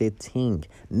just sitting,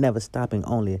 never stopping,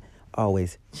 only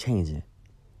always changing.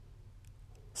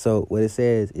 So what it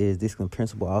says is this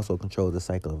principle also controls the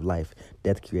cycle of life,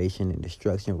 death, creation, and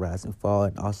destruction, rise and fall,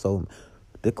 and also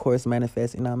the course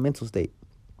manifests in our mental state.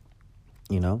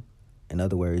 You know, in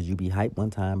other words, you be hyped one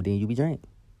time, and then you be drained,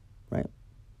 right?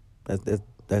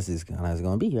 That's just kind of how it's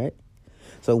gonna be, right?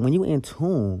 So when you in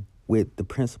tune with the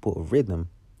principle of rhythm,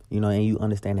 you know, and you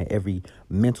understand that every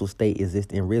mental state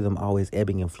exists in rhythm, always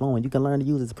ebbing and flowing, you can learn to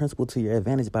use this principle to your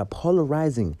advantage by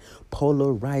polarizing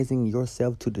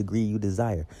yourself to the degree you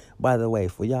desire. By the way,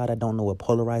 for y'all that don't know what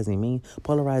polarizing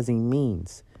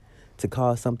means to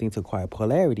cause something to acquire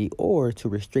polarity or to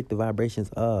restrict the vibrations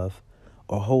of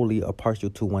or wholly or partial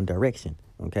to one direction,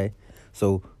 okay?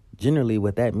 So generally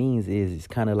what that means is it's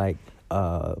kind of like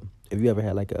if you ever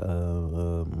had like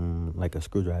a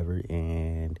screwdriver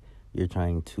and you're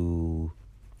trying to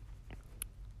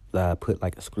put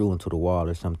like a screw into the wall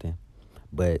or something,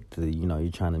 but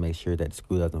you're trying to make sure that the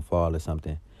screw doesn't fall or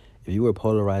something. If you were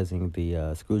polarizing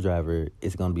the screwdriver,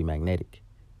 it's going to be magnetic.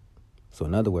 So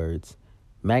in other words,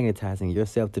 magnetizing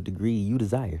yourself to the degree you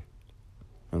desire.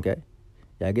 Okay?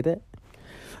 Y'all get that?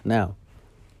 Now,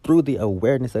 through the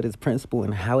awareness of this principle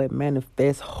and how it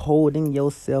manifests, holding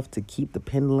yourself to keep the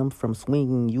pendulum from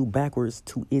swinging you backwards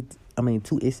to its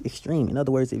extreme. In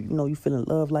other words, if you feel in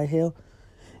love like hell,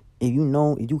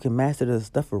 and you can master the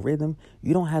stuff of rhythm,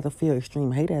 you don't have to feel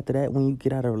extreme hate after that when you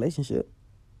get out of a relationship.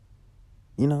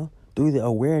 Through the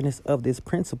awareness of this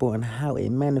principle and how it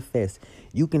manifests,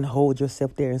 you can hold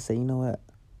yourself there and say, you know what?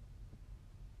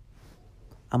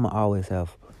 I'm going to always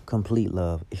have complete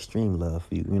love, extreme love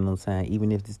for you. You know what I'm saying?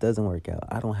 Even if this doesn't work out,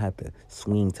 I don't have to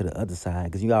swing to the other side.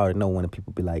 Because you already know when the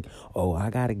people be like, oh, I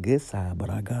got a good side, but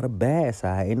I got a bad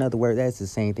side. In other words, that's the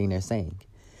same thing they're saying.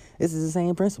 This is the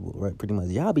same principle, right? Pretty much.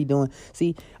 Y'all be doing...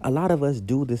 See, a lot of us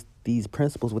do these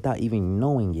principles without even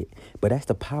knowing it. But that's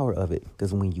the power of it.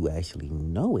 Because when you actually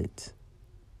know it...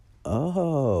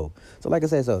 Oh. So like I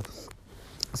said,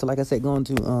 going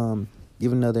to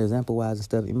give another example-wise and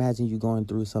stuff. Imagine you going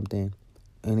through something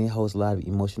and it holds a lot of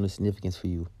emotional significance for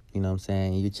you. You know what I'm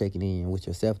saying? You're checking in with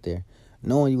yourself there.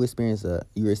 Knowing you're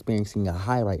experiencing a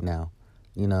high right now.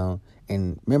 And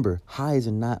remember, highs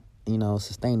are not,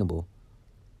 sustainable.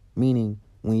 Meaning,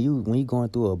 when you going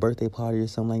through a birthday party or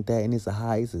something like that, and it's a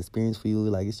high, it's an experience for you,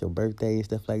 like it's your birthday and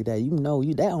stuff like that,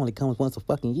 that only comes once a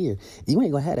fucking year. You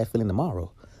ain't gonna have that feeling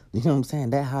tomorrow. You know what I'm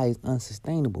saying? That high is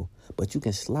unsustainable. But you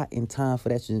can slot in time for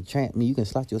that. You can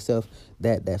slot yourself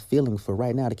that feeling for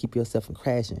right now to keep yourself from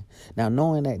crashing. Now,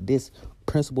 knowing that this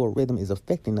principle of rhythm is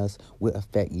affecting us will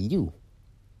affect you.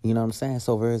 You know what I'm saying?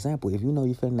 So, for example, if you know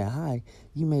you're feeling that high,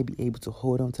 you may be able to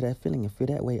hold on to that feeling and feel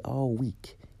that way all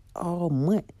week, all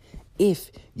month,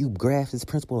 if you grasp this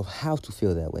principle of how to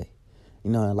feel that way. You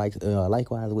know, and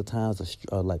likewise with times of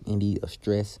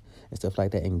stress and stuff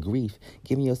like that and grief,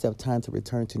 giving yourself time to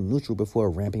return to neutral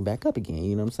before ramping back up again.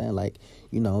 You know what I'm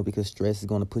saying? Because stress is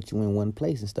going to put you in one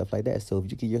place and stuff like that. So if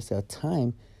you give yourself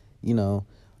time,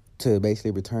 to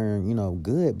basically return,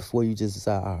 good before you just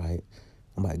decide, all right,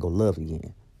 I'm about to go love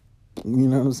again. You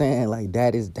know what I'm saying? Like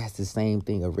that's the same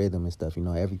thing of rhythm and stuff.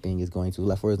 Everything is going to,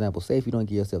 like, for example, say if you don't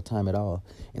give yourself time at all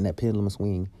in that pendulum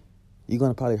swing, you're going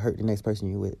to probably hurt the next person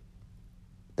you're with.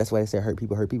 That's why they say hurt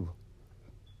people hurt people.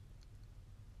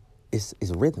 It's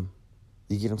rhythm.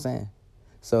 You get what I'm saying?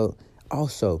 So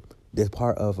also, this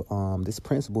part of this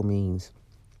principle means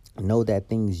know that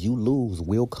things you lose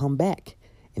will come back,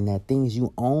 and that things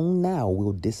you own now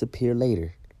will disappear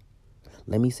later.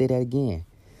 Let me say that again.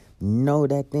 Know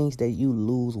that things that you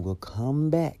lose will come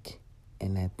back,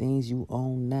 and that things you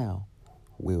own now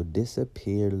will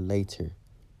disappear later.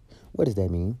 What does that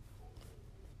mean?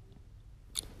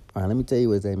 All right, let me tell you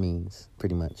what that means,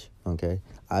 pretty much, okay?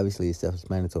 Obviously, it's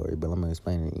self-explanatory, but I'm going to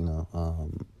explain it, in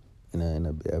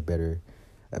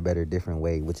a better, different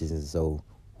way, which is so,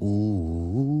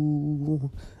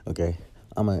 okay?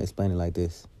 I'm going to explain it like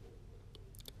this.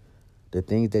 The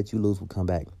things that you lose will come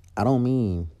back. I don't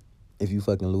mean if you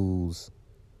fucking lose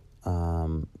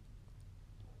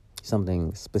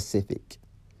something specific,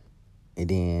 and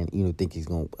then, think he's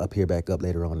going to appear back up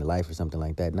later on in life or something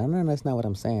like that. No, that's not what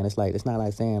I'm saying. It's not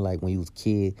like saying, like, when you was a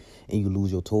kid and you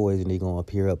lose your toys and they're going to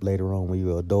appear up later on when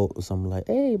you're an adult or something like,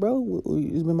 hey, bro,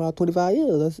 it's been about 25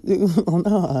 years. Oh,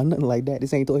 no, nothing like that.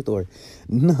 This ain't Toy Story.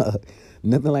 No,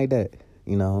 nothing like that.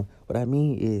 What I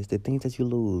mean is the things that you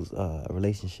lose,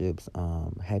 relationships,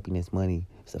 happiness, money,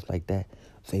 stuff like that,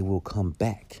 they will come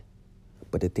back.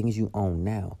 But the things you own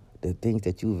now, the things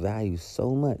that you value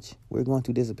so much, we're going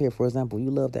to disappear. For example,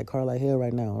 you love that car like hell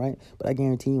right now, right? But I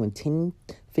guarantee you in 10,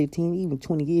 15, even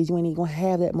 20 years, you ain't even going to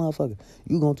have that motherfucker.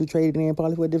 You're going to trade it in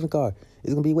probably for a different car.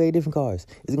 It's going to be way different cars.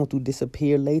 It's going to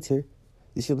disappear later.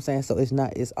 You see what I'm saying? So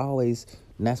it's always,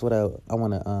 and that's what I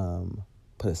want to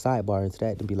put a sidebar into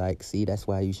that and be like, see, that's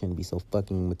why you shouldn't be so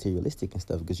fucking materialistic and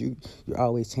stuff, because you're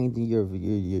always changing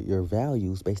your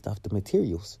values based off the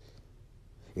materials.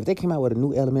 If they came out with a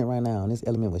new element right now, and this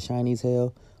element was shiny as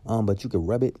hell, but you could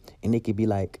rub it, and it could be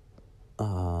like,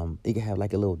 it could have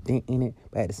like a little dent in it,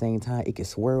 but at the same time, it could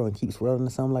swirl and keep swirling or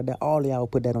something like that. All of y'all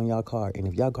put that on y'all car, and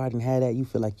if y'all car didn't have that, you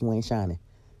feel like you ain't shining.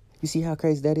 You see how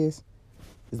crazy that is?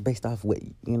 It's based off what,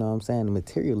 the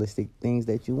materialistic things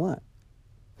that you want.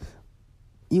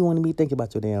 You want to be thinking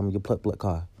about your pluck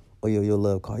car, or your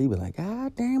love car. You be like,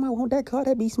 God damn, I want that car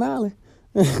that be smiling.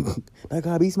 That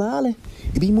car be smiling.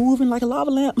 It be moving like a lava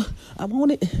lamp. I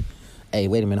want it. Hey,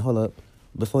 wait a minute. Hold up.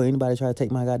 Before anybody try to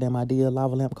take my goddamn idea of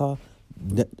lava lamp car,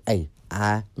 hey,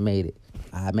 I made it.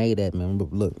 I made that, man.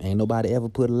 Look, ain't nobody ever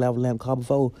put a lava lamp car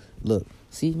before. Look,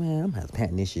 see, man, I'm having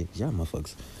patent this shit. Y'all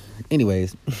motherfuckers.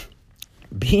 Anyways,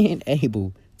 being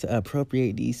able to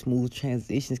appropriate these smooth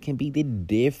transitions can be the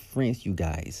difference, you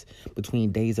guys,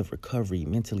 between days of recovery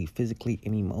mentally, physically,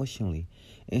 and emotionally,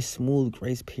 and smooth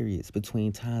grace periods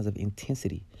between times of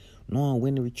intensity, knowing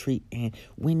when to retreat and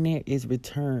when there is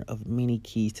return of many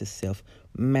keys to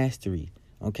self-mastery.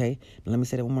 Okay? Now, let me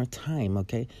say that one more time,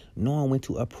 okay? Knowing when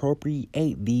to appropriate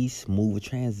these smooth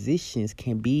transitions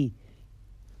can be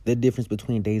the difference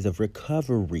between days of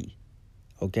recovery,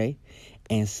 okay,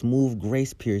 and smooth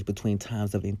grace periods between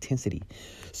times of intensity.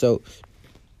 So,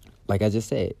 like I just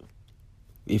said,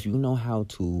 if you know how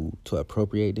to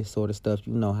appropriate this sort of stuff,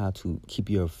 you know how to keep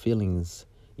your feelings,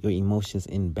 your emotions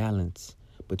in balance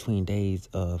between days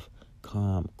of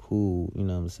calm, cool,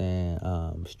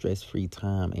 stress-free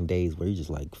time, and days where you're just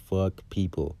like, fuck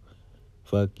people,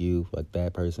 fuck you, fuck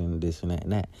that person, this and that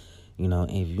and that.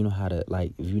 And if you know how to,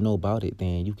 if you know about it,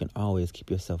 then you can always keep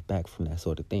yourself back from that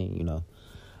sort of thing,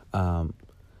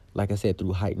 Like I said,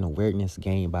 through heightened awareness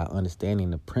gained by understanding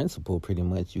the principle, pretty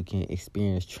much you can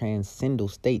experience transcendental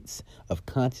states of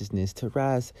consciousness to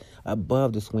rise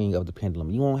above the swing of the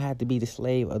pendulum. You won't have to be the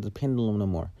slave of the pendulum no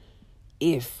more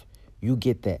if you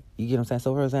get that. You get what I'm saying?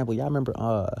 So, for example, y'all remember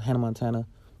Hannah Montana?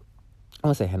 I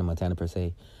won't say Hannah Montana per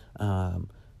se.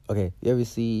 Okay, you ever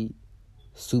see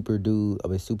super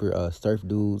surf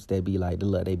dudes that be like,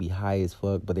 they be high as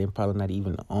fuck, but they're probably not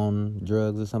even on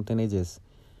drugs or something. They just,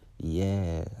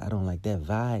 yeah, I don't like that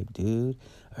vibe, dude.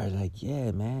 Or like,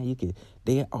 yeah, man,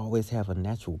 they always have a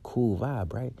natural cool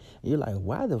vibe, right? And you're like,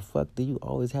 why the fuck do you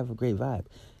always have a great vibe?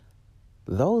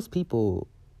 Those people,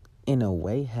 in a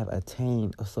way, have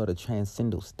attained a sort of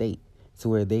transcendental state to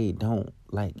where they don't,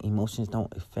 like, emotions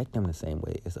don't affect them the same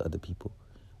way as other people.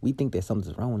 We think that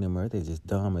something's wrong with them, or they're just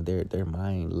dumb, or their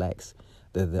mind lacks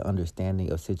the understanding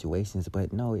of situations.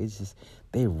 But no, it's just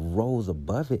they rose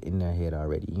above it in their head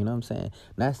already. You know what I'm saying?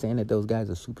 Not saying that those guys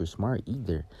are super smart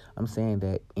either. I'm saying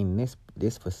that in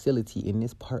this facility, in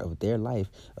this part of their life,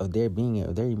 of their being,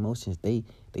 of their emotions, they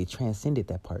transcended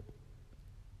that part.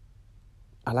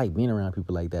 I like being around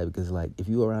people like that because, like, if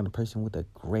you're around a person with a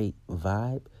great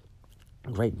vibe,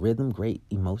 great rhythm, great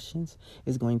emotions,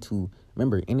 it's going to,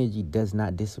 remember, energy does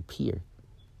not disappear.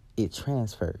 It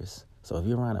transfers. So if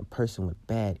you're around a person with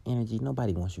bad energy,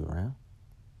 nobody wants you around.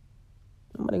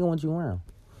 Nobody gonna want you around,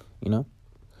 you know?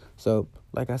 So,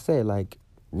 like I said, like,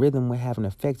 rhythm will have an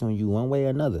effect on you one way or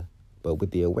another. But with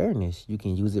the awareness, you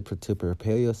can use it to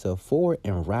propel yourself forward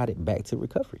and ride it back to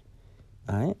recovery.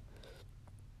 All right?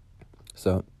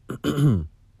 So,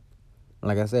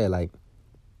 like I said, like,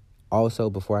 also,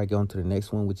 before I go into the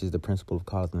next one, which is the principle of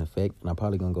cause and effect, and I'm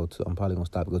probably gonna stop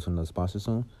and go to another sponsor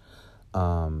soon.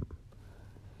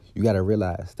 You gotta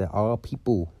realize that all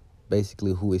people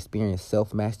basically who experience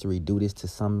self-mastery do this to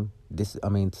some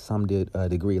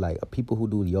degree. Like, people who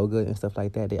do yoga and stuff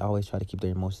like that, they always try to keep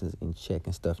their emotions in check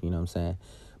and stuff, you know what I'm saying?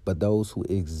 But those who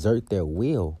exert their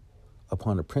will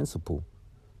upon the principle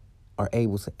are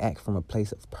able to act from a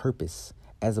place of purpose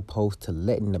as opposed to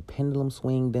letting the pendulum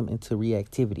swing them into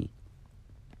reactivity.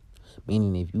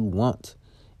 Meaning, if you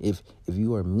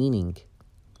are meaning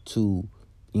to,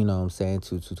 you know what I'm saying,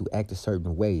 to act a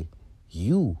certain way,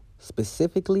 you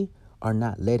specifically are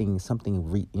not letting something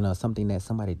that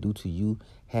somebody do to you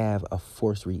have a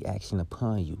forced reaction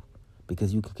upon you,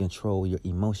 because you can control your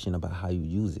emotion about how you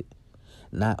use it.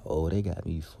 Not, oh, they got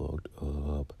me fucked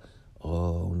up.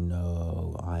 Oh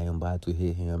no, I am about to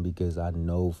hit him because I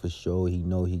know for sure he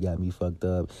got me fucked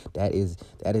up. That is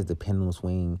the pendulum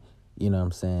swing, you know what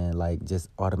I'm saying? Like, just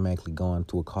automatically going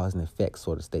to a cause and effect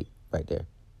sort of state right there.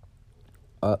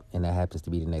 And that happens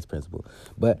to be the next principle.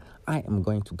 But I am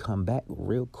going to come back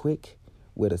real quick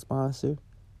with a sponsor,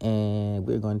 and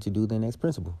we're going to do the next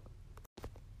principle.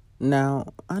 Now,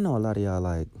 I know a lot of y'all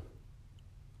like,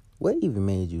 what even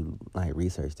made you like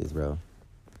research this, bro?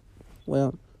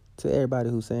 Well, to everybody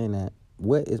who's saying that,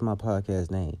 what is my podcast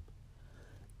name?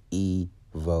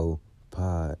 Evo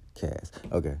Podcast.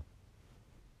 Okay.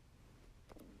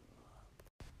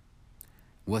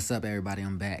 What's up, everybody?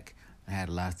 I'm back. I had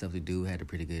a lot of stuff to do. Had a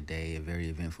pretty good day, a very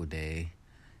eventful day.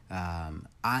 I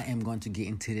am going to get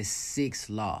into the sixth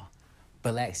law,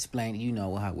 but let's explain, you know,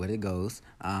 where it goes.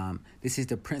 This is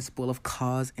the principle of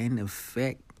cause and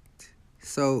effect.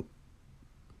 So,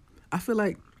 I feel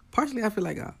like I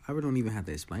really don't even have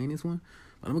to explain this one,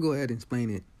 but I'm going to go ahead and explain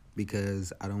it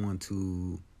because I don't want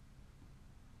to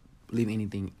leave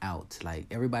anything out. Like,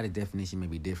 everybody's definition may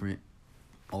be different.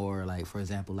 Or, like, for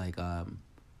example, like, a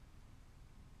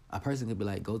person could be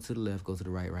like, go to the left, go to the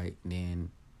right, and then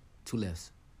two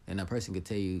lefts. And a person could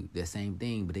tell you the same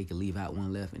thing, but they could leave out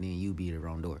one left and then you be at the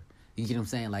wrong door. You get what I'm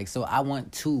saying? Like, so I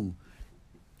want to,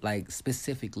 like,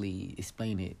 specifically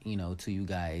explain it, you know, to you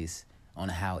guys on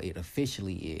how it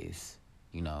officially is,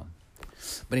 you know.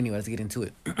 But anyway, let's get into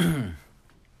it.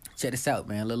 Check this out,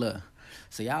 man. Look.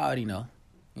 So y'all already know,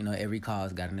 you know, every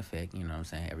cause got an effect, you know what I'm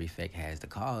saying? Every effect has the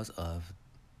cause of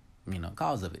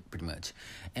it, pretty much.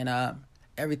 And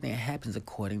everything happens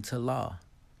according to law.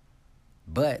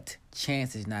 But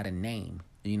chance is not a name.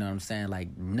 You know what I'm saying?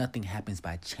 Like, nothing happens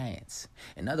by chance.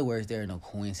 In other words, there are no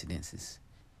coincidences.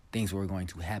 Things were going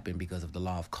to happen because of the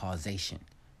law of causation.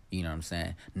 You know what I'm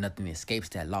saying? Nothing escapes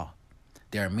that law.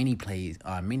 There are many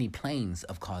planes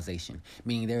of causation,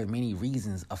 meaning there are many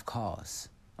reasons of cause.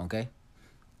 Okay?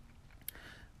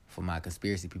 For my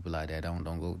conspiracy people out there,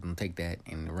 don't take that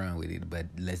and run with it. But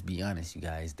let's be honest, you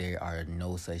guys, there are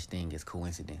no such thing as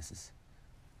coincidences.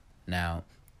 Now,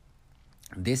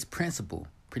 this principle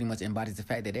pretty much embodies the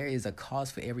fact that there is a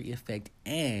cause for every effect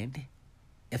and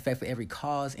effect for every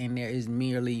cause, and there is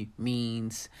merely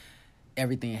means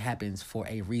everything happens for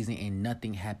a reason and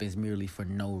nothing happens merely for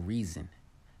no reason.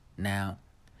 Now,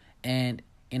 and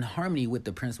in harmony with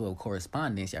the principle of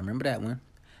correspondence, I remember that one.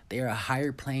 There are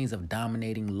higher planes of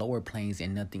dominating lower planes,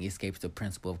 and nothing escapes the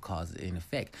principle of cause and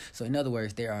effect. So, in other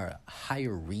words, there are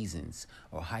higher reasons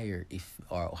or higher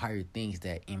things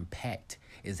that impact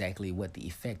exactly what the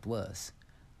effect was.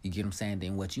 You get what I'm saying?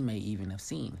 Than what you may even have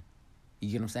seen. You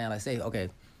get what I'm saying? Like, say, okay,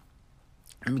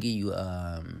 let me give you.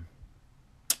 I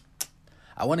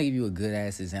I want to give you a good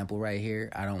ass example right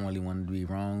here. I don't really want to be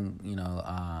wrong.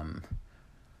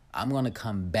 I'm going to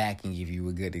come back and give you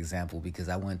a good example because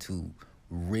I want to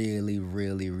really,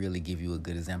 really, really give you a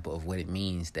good example of what it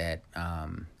means that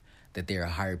there are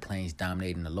higher planes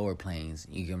dominating the lower planes.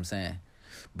 You get what I'm saying?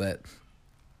 But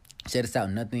check this out.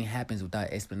 Nothing happens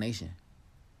without explanation.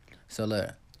 So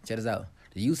look, check this out.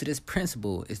 The use of this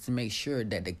principle is to make sure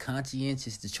that the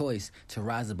conscientious choice to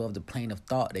rise above the plane of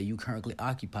thought that you currently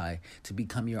occupy to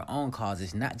become your own cause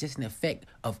is not just an effect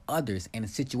of others and the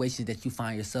situations that you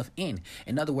find yourself in.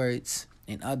 In other words,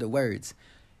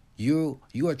 you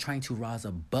are trying to rise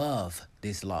above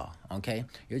this law, okay?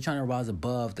 You're trying to rise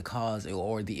above the cause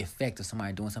or the effect of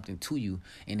somebody doing something to you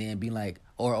and then be like,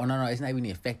 no, it's not even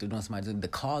the effect of doing somebody, the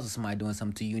cause of somebody doing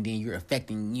something to you and then you're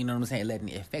affecting, you know what I'm saying, letting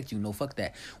it affect you. No, fuck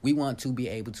that. We want to be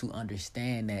able to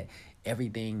understand that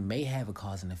everything may have a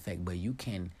cause and effect, but you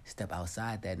can step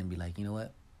outside that and be like, you know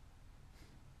what?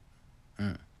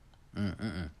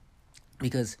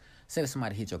 Because say if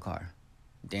somebody hit your car,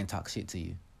 then talk shit to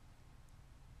you.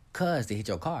 Cause they hit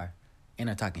your car and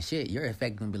they're talking shit, your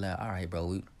effect gonna be like, all right,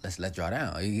 bro, let's draw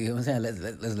down. You know what I'm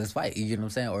saying? Let's fight. You know what I'm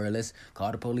saying? Or let's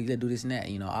call the police. Let's do this and that.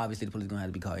 You know, obviously the police gonna have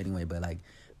to be called anyway. But like,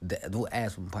 the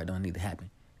ass part don't need to happen.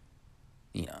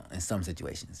 You know, in some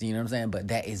situations. You know what I'm saying? But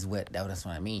that's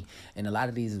what I mean. And a lot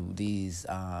of these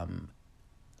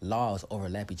laws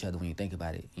overlap each other when you think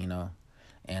about it. You know,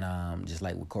 and just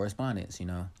like with correspondence, you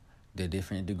know, the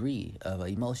different degree of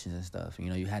emotions and stuff. You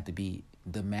know, you have to be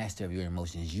the master of your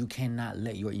emotions. You cannot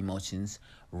let your emotions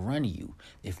run you.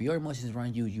 If your emotions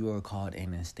run you, you are called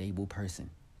an unstable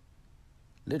person.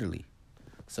 Literally.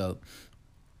 So,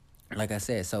 like I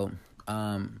said,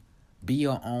 be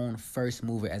your own first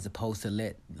mover as opposed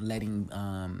to letting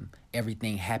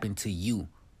everything happen to you.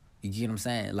 You get what I'm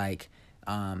saying? Like,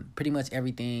 pretty much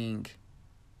everything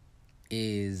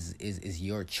is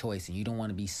your choice, and you don't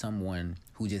want to be someone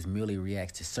who just merely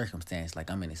reacts to circumstance.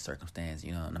 Like, I'm in this circumstance,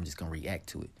 you know, and I'm just gonna react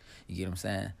to it. You get what I'm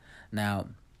saying? Now,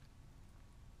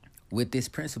 with this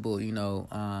principle, you know,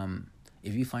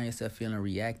 if you find yourself feeling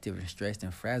reactive and stressed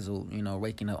and frazzled, you know,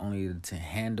 waking up only to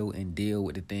handle and deal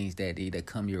with the things that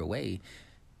come your way,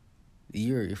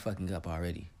 you're fucking up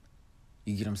already.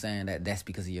 You get what I'm saying? That's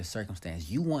because of your circumstance.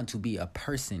 You want to be a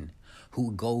person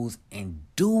who goes and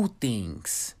do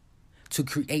things to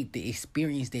create the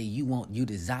experience that you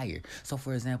desire. So,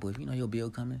 for example, if you know your bill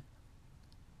coming,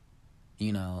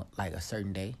 you know, like a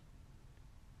certain day,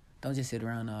 don't just sit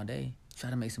around all day. Try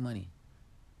to make some money.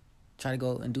 Try to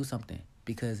go and do something,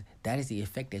 because that is the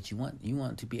effect that you want. You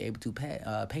want to be able to pay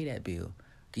that bill.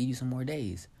 Give you some more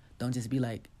days. Don't just be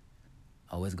like,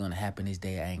 oh, it's going to happen this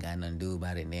day. I ain't got nothing to do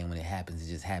about it. And then when it happens,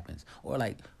 it just happens. Or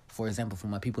like, for example, for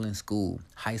my people in school,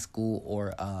 high school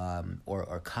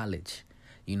or college,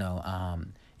 you know,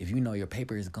 if you know your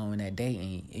paper is going that day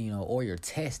and, you know, or your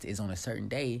test is on a certain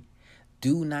day,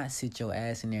 do not sit your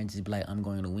ass in there and just be like, I'm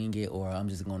going to wing it, or I'm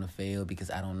just going to fail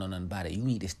because I don't know nothing about it. You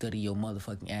need to study your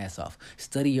motherfucking ass off.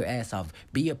 Study your ass off.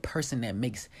 Be a person that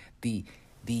makes the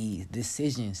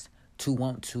decisions to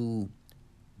want to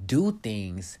do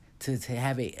things to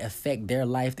have it affect their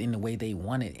life in the way they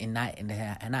want it, and not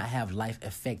have life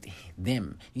affect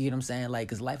them. You get what I'm saying? Like,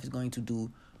 because life is going to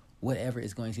do whatever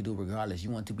it's going to do regardless.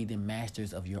 You want to be the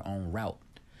masters of your own route,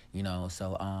 you know?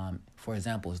 So, for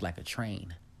example, it's like a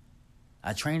train.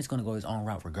 A train is going to go its own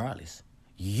route regardless.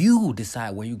 You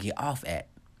decide where you get off at,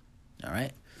 all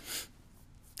right?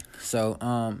 So,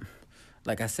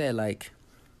 like I said, like,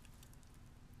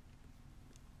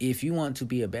 if you want to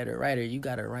be a better writer, you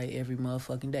got to write every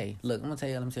motherfucking day. Look, I'm going to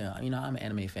tell you, you know, I'm an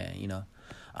anime fan, you know?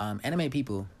 Anime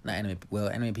people,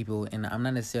 and I'm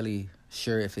not necessarily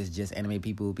sure if it's just anime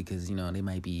people, because, you know, they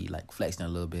might be like flexing a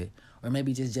little bit, or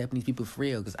maybe just Japanese people for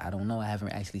real, because I don't know. I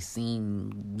haven't actually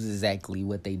seen exactly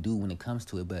what they do when it comes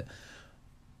to it. But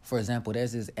for example,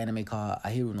 there's this anime called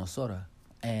Ahiru no Sora,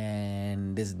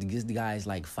 and this guy is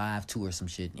like 5'2" or some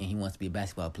shit, and he wants to be a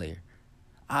basketball player.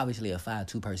 Obviously, a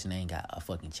 5'2" person ain't got a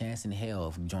fucking chance in hell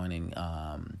of joining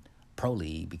Pro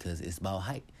League, because it's about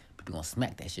height. People gonna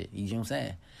smack that shit. You know what I'm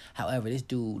saying? However, this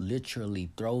dude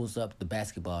literally throws up the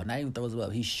basketball. Not even throws it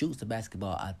up. He shoots the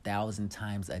basketball 1,000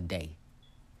 times a day.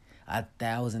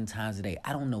 1,000 times a day.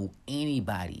 I don't know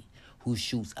anybody who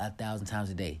shoots 1,000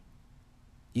 times a day.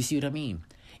 You see what I mean?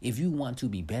 If you want to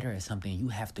be better at something, you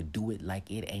have to do it like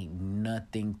it ain't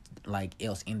nothing like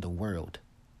else in the world.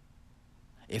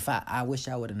 I wish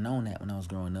I would have known that when I was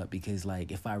growing up, because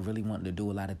like if I really wanted to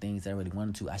do a lot of things that I really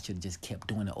wanted to, I should have just kept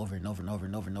doing it over and over and over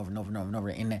and over and over and over and over and over.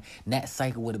 And that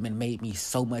cycle would have made me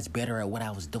so much better at what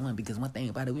I was doing. Because one thing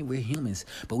about it, we're humans,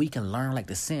 but we can learn like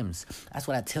The Sims. That's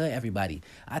what I tell everybody.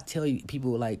 I tell you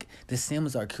people, like, The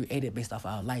Sims are created based off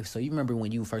our life. So you remember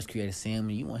when you first create a Sim,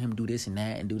 you want him to do this and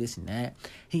that and do this and that.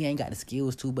 He ain't got the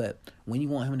skills to, but when you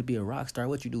want him to be a rock star,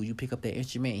 what you do? You pick up that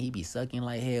instrument, he be sucking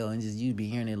like hell, and just you be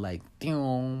hearing it like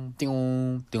doom,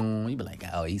 doom, doom. You be like,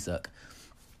 oh, he suck.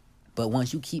 But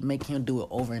once you keep making him do it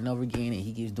over and over again, and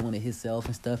he keeps doing it himself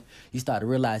and stuff, you start to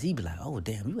realize he be like, oh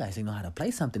damn, you actually know how to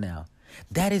play something now.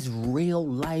 That is real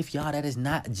life, y'all. That is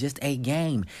not just a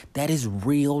game. That is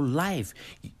real life.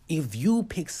 If you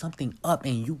pick something up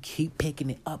and you keep picking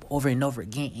it up over and over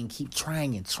again and keep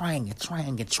trying and trying and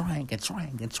trying and trying and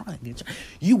trying and trying and trying,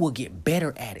 you will get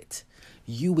better at it.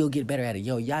 You will get better at it.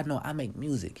 Yo, y'all know I make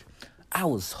music. I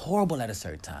was horrible at a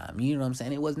certain time. You know what I'm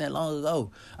saying? It wasn't that long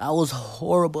ago. I was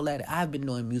horrible at it. I've been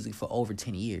doing music for over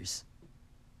 10 years.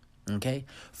 Okay?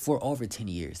 For over 10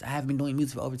 years. I have been doing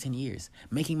music for over 10 years.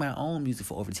 Making my own music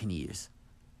for over 10 years.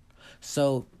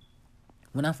 So,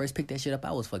 when I first picked that shit up,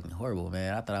 I was fucking horrible,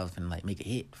 man. I thought I was finna, like, make a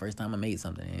hit. First time I made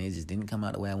something, and it just didn't come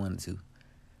out the way I wanted to.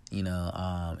 You know,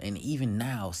 and even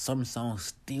now, some songs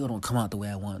still don't come out the way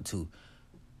I want to.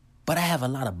 But I have a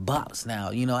lot of bops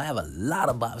now. You know, I have a lot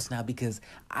of bops now because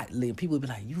people be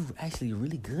like, you actually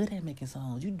really good at making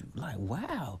songs. You like,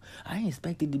 wow, I ain't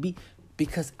expected to be,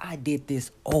 because I did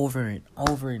this over and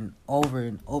over and over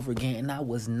and over again. And I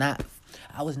was not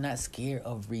scared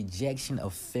of rejection,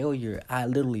 of failure. I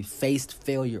literally faced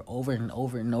failure over and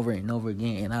over and over and over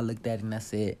again. And I looked at it and I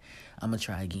said, I'm going to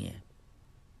try again.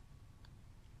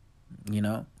 You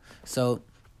know? So,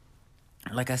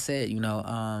 like I said, you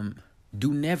know,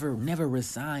 do never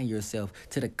resign yourself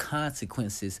to the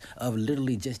consequences of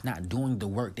literally just not doing the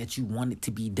work that you wanted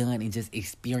to be done and just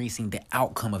experiencing the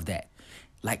outcome of that.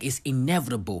 Like, it's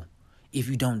inevitable if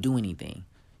you don't do anything.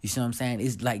 You see what I'm saying?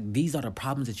 It's like, these are the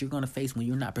problems that you're going to face when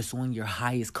you're not pursuing your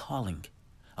highest calling.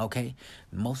 Okay?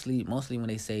 Mostly when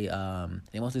they say,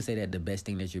 they mostly say that the best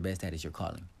thing that you're best at is your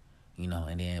calling. You know,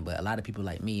 and then, but a lot of people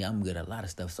like me, I'm good at a lot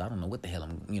of stuff, so I don't know what the hell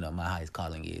my highest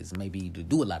calling is. Maybe to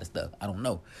do a lot of stuff. I don't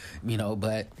know,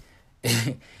 but,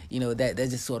 that's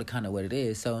just sort of kind of what it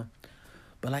is. So,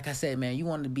 but like I said, man, you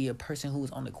want to be a person who's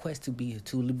on the quest to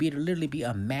literally be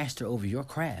a master over your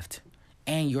craft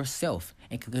and yourself,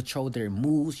 and can control their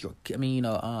moods,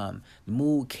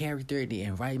 mood, character, the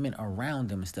environment around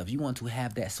them and stuff. You want to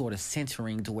have that sort of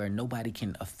centering to where nobody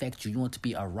can affect you. You want to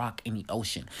be a rock in the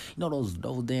ocean. You know those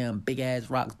damn big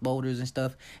ass rocks, boulders and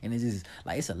stuff, and it's just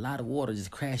like, it's a lot of water just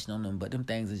crashing on them, but them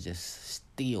things are just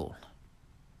still.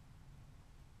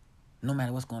 No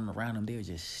matter what's going on around them, they're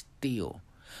just still.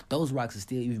 Those rocks will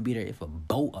still even be there if a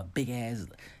big ass,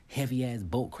 heavy ass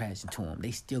boat crashed into them.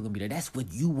 They still gonna be there. That's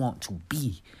what you want to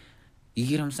be. You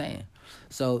get what I'm saying?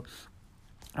 So,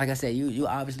 like I said, you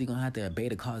obviously gonna have to obey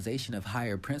the causation of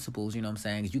higher principles. You know what I'm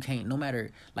saying? 'Cause you can't, no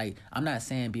matter, like, I'm not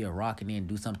saying be a rock and then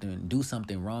do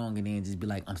something wrong and then just be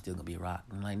like, I'm still gonna be a rock.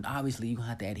 Like, obviously you gonna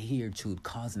have to adhere to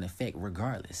cause and effect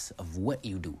regardless of what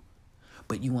you do.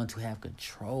 But you want to have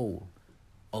control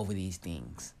over these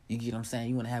things. You get what I'm saying?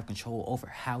 You want to have control over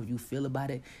how you feel about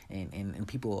it, and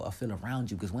people feel around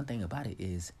you. Because one thing about it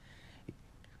is,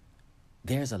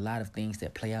 there's a lot of things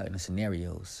that play out in the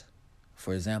scenarios.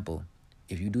 For example,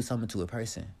 if you do something to a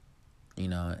person,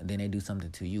 then they do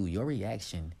something to you, your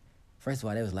reaction, first of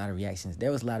all, there was a lot of reactions.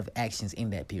 There was a lot of actions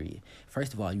in that period.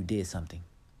 First of all, you did something.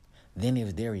 Then it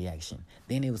was their reaction.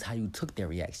 Then it was how you took their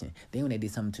reaction. Then when they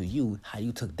did something to you, how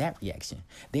you took that reaction.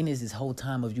 Then there's this whole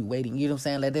time of you waiting. You know what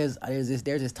I'm saying? Like there's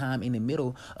this time in the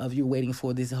middle of you waiting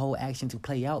for this whole action to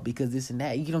play out because this and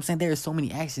that. You know what I'm saying? There are so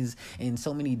many actions and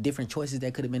so many different choices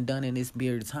that could have been done in this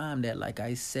period of time that, like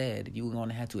I said, you're going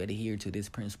to have to adhere to this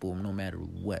principle no matter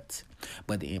what.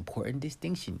 But the important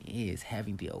distinction is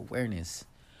having the awareness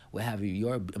will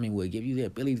give you the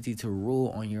ability to rule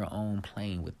on your own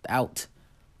plane without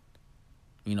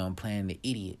playing the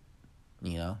idiot,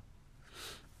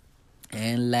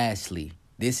 And lastly,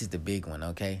 this is the big one,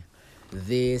 okay?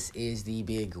 This is the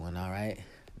big one, all right?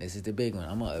 This is the big one.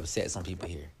 I'm going to upset some people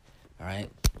here, all right?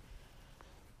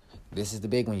 This is the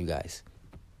big one, you guys,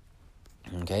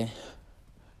 okay?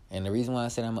 And the reason why I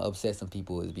said I'm going to upset some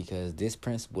people is because this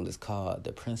principle is called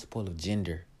the principle of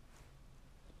gender.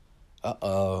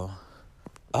 Uh-oh.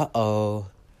 I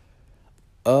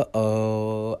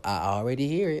already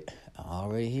hear it.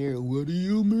 What do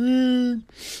you mean?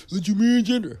 What you mean,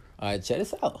 gender? All right, check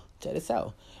this out.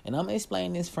 And I'm gonna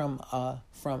explain this from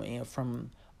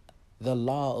the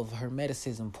law of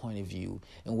Hermeticism point of view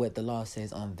and what the law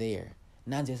says on there.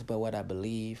 Not just about what I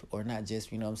believe, or not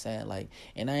just, you know what I'm saying? Like,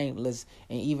 and and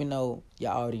even though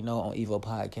y'all already know on Evo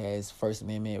Podcast, First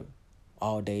Amendment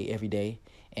all day, every day,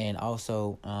 and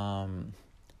also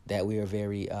that we are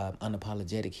very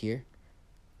unapologetic here.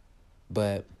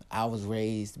 But I was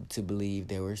raised to believe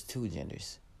there was two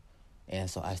genders. And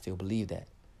so I still believe that,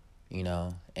 you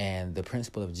know. And the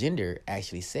principle of gender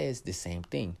actually says the same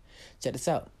thing. Check this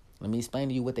out. Let me explain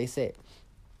to you what they said.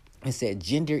 It said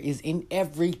gender is in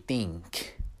everything.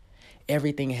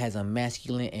 Everything has a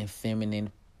masculine and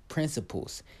feminine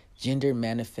principles. Gender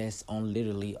manifests on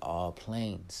literally all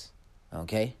planes.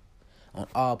 Okay? On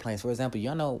all planes. For example,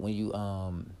 y'all know when you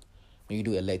do when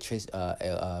you're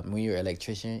an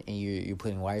electrician and you're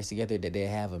putting wires together, that they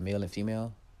have a male and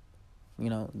female. You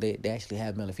know, they actually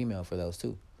have male and female for those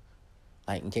too.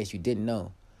 Like, in case you didn't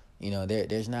know, you know,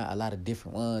 there's not a lot of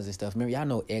different ones and stuff. Remember, y'all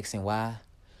know X and Y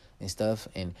and stuff.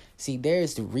 And see,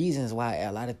 there's the reasons why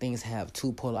a lot of things have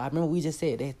two polar. I remember we just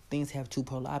said that things have two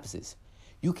polar opposites.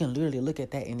 You can literally look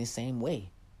at that in the same way.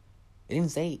 It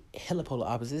didn't say hella polar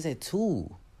opposites. It said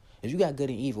two. If you got good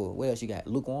and evil, what else you got?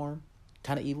 Lukewarm,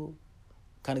 kind of evil,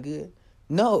 kind of good.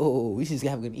 No, we just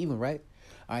have good and evil, right?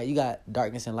 All right, you got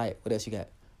darkness and light. What else you got?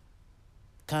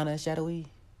 Kind of shadowy,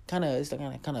 kind of a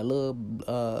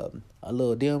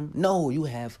little dim. No, you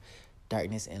have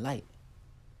darkness and light.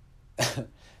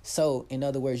 So, in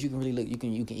other words, you can really look. You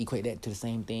can equate that to the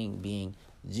same thing being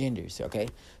genders. Okay.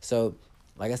 So,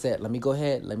 like I said, let me go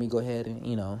ahead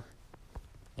and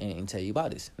and tell you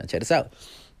about this. Now, check this out.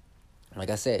 Like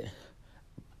I said,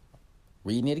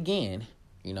 reading it again,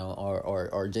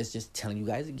 or just telling you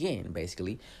guys again.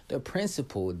 Basically,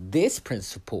 this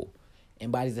principle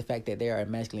embodies the fact that there are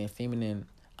masculine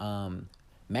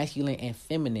and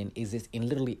feminine exist in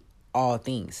literally all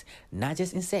things, not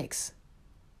just in sex,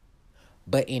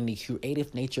 but in the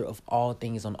creative nature of all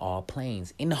things on all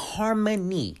planes, in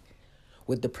harmony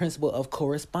with the principle of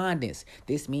correspondence.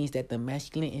 This means that the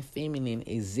masculine and feminine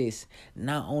exist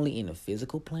not only in the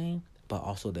physical plane, but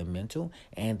also the mental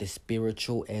and the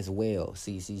spiritual as well.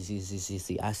 See,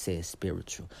 I said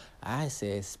spiritual.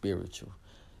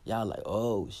 Y'all like,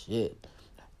 oh shit.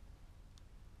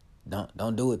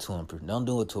 Don't do it to him. Don't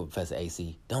do it to Professor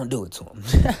AC. Don't do it to him.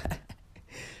 Check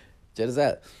this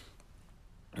out.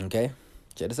 Okay?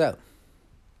 Check this out.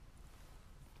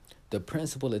 The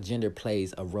principle of gender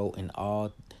plays a role in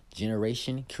all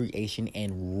generation, creation,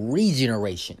 and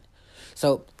regeneration.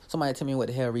 So, somebody tell me what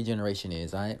the hell regeneration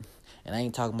is, all right? And I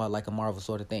ain't talking about like a Marvel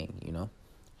sort of thing, you know?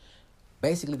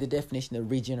 Basically, the definition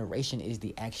of regeneration is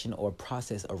the action or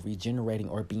process of regenerating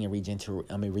or being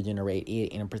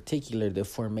regenerated, in particular, the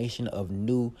formation of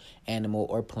new animal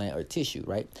or plant or tissue,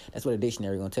 right? That's what a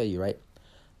dictionary going to tell you, right?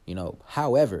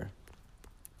 However,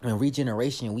 in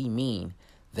regeneration, we mean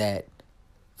that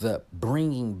the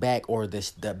bringing back or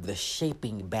the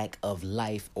shaping back of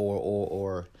life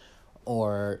or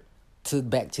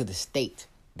back to the state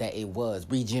that it was.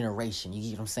 Regeneration, you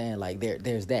get what I'm saying? Like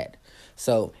there's that.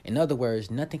 So in other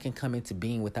words, nothing can come into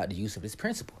being without the use of this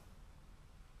principle.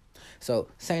 So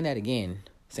saying that again,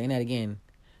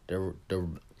 the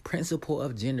principle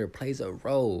of gender plays a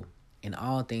role in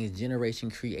all things generation,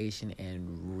 creation,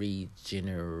 and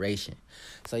regeneration.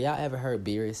 So y'all ever heard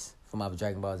Beerus from our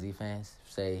Dragon Ball Z fans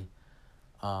say,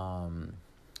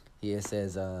 it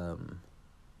says,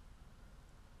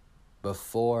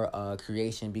 before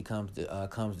creation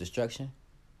comes destruction.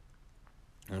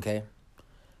 Okay.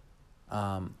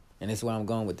 And this is where I'm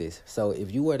going with this. So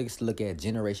if you were to look at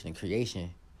generation and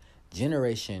creation,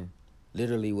 generation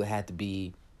literally would have to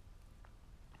be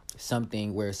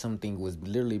something where something was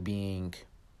literally being,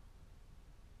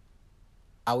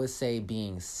 I would say,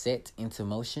 being set into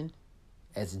motion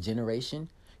as a generation.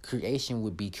 Creation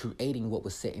would be creating what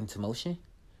was set into motion.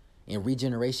 And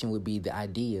regeneration would be the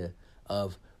idea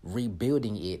of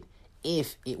rebuilding it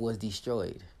if it was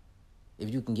destroyed. If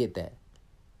you can get that.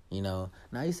 Now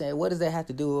you say, what does that have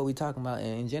to do with what we talking about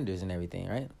in genders and everything,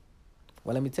 right?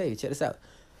 Well, let me tell you, check this out.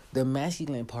 The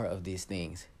masculine part of these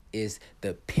things is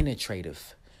the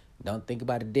penetrative. Don't think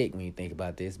about a dick when you think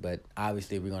about this, but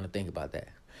obviously we're going to think about that.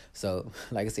 So,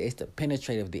 like I said, it's the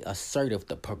penetrative, the assertive,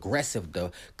 the progressive,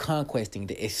 the conquesting,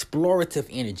 the explorative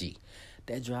energy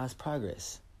that drives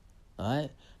progress. All right?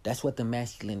 That's what the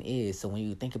masculine is. So when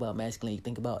you think about masculine, you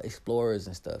think about explorers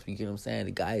and stuff. You get what I'm saying?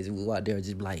 The guys who go out there and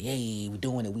just be like, hey, we're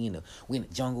doing it. We in the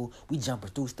jungle. We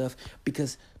jumping through stuff.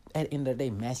 Because at the end of the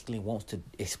day, masculine wants to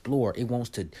explore. It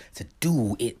wants to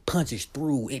do. It punches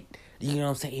through. It, you know what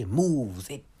I'm saying? It moves.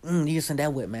 It, that's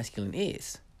what masculine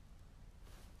is.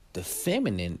 The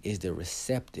feminine is the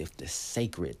receptive, the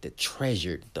sacred, the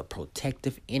treasured, the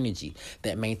protective energy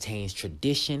that maintains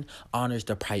tradition, honors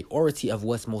the priority of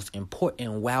what's most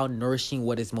important while nourishing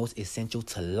what is most essential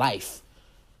to life.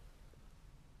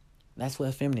 That's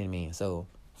what feminine means. So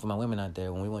for my women out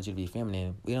there, when we want you to be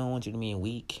feminine, we don't want you to be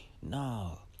weak.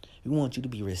 No. We want you to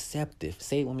be receptive.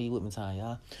 Say it with me time,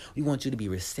 y'all. We want you to be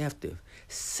receptive,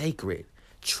 sacred,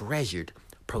 treasured,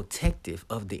 protective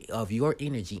of your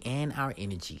energy and our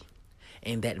energy.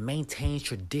 And that maintains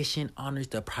tradition, honors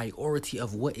the priority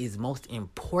of what is most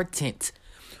important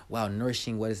while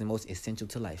nourishing what is the most essential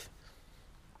to life.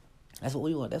 That's what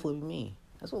we want. That's what we mean.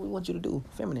 That's what we want you to do.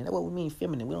 Feminine. That's what we mean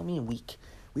feminine. We don't mean weak.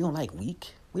 We don't like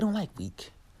weak. We don't like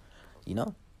weak. You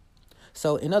know?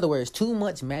 So, in other words, too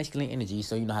much masculine energy.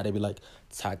 So, you know how they be like,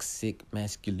 toxic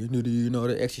masculinity and all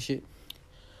that extra shit.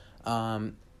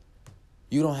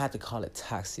 You don't have to call it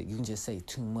toxic. You can just say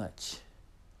too much.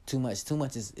 Too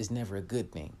much is never a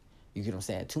good thing. You get what I'm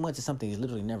saying? Too much of something is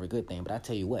literally never a good thing. But I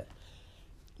tell you what,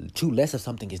 too less of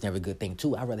something is never a good thing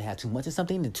too. I'd rather have too much of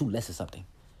something than too less of something.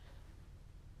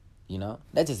 You know?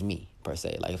 That's just me, per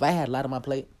se. Like, if I had a lot on my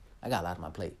plate, I got a lot on my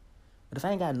plate. But if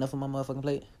I ain't got enough on my motherfucking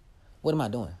plate, what am I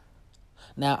doing?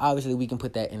 Now, obviously, we can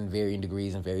put that in varying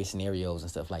degrees and various scenarios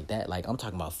and stuff like that. Like, I'm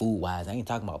talking about food-wise. I ain't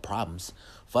talking about problems.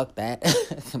 Fuck that.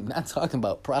 I'm not talking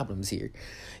about problems here.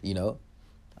 You know?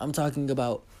 I'm talking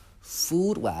about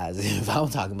food-wise. If I'm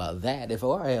talking about that,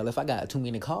 if I got too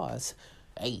many cars,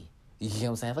 hey, you know what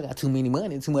I'm saying? If I got too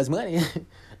much money,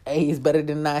 hey, it's better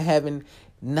than not having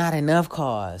not enough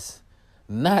cars.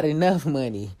 Not enough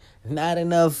money, not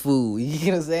enough food.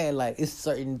 You know what I'm saying? Like, it's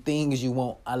certain things you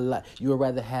want a lot. You would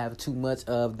rather have too much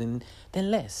of than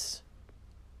less.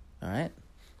 All right?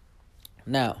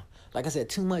 Now, like I said,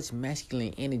 too much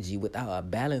masculine energy without a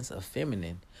balance of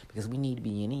feminine, because we need to be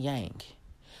yin and yang,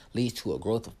 leads to a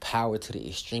growth of power to the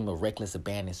extreme of reckless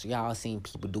abandon. So y'all seen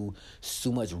people do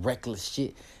so much reckless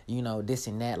shit, you know, this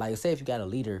and that. Like, say if you got a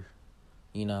leader,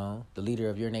 you know, the leader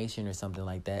of your nation or something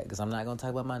like that. Because I'm not going to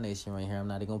talk about my nation right here. I'm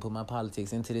not even going to put my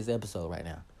politics into this episode right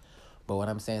now. But what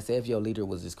I'm saying, say if your leader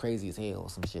was just crazy as hell or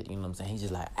some shit, you know what I'm saying? He's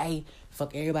just like, hey,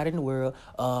 fuck everybody in the world.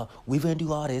 We finna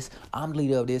do all this. I'm the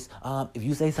leader of this. If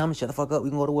you say something, shut the fuck up. We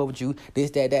can go to war with you.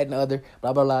 This, that, and the other.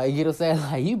 Blah, blah, blah. You know what I'm saying?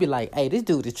 Like, you be like, hey, this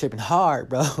dude is tripping hard,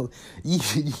 bro. you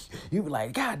be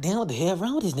like, God damn, what the hell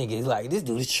wrong with this nigga? It's like, this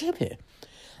dude is tripping.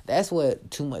 That's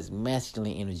what too much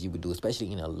masculine energy would do,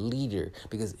 especially in a leader,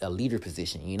 because a leader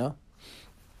position, you know?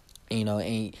 You know,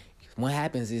 and what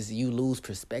happens is you lose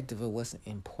perspective of what's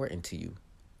important to you.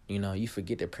 You know, you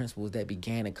forget the principles that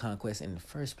began the conquest in the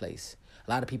first place.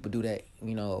 A lot of people do that,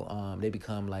 you know, they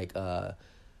become like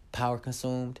power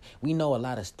consumed. We know a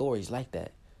lot of stories like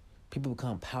that. People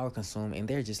become power consumed and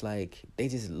they're just like, they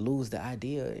just lose the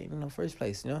idea in the first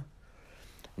place, you know?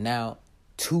 Now,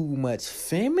 too much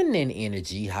feminine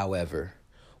energy, however,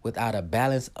 without a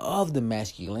balance of the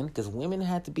masculine, because women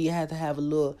have to have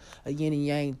a yin and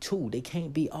yang too. They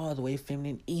can't be all the way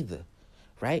feminine either,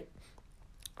 right?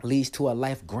 Leads to a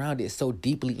life grounded so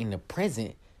deeply in the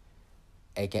present,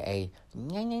 aka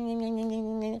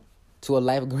to a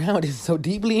life grounded so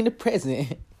deeply in the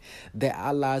present that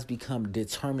our lives become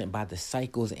determined by the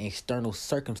cycles and external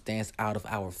circumstance out of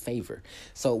our favor.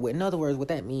 So, in other words, what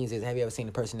that means is, have you ever seen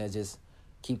a person that just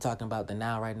keep talking about the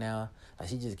now right now? Like,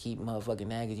 she just keep motherfucking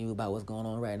nagging you about what's going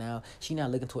on right now. She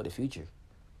not looking toward the future.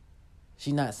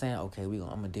 She not saying, okay, I'm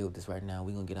going to deal with this right now.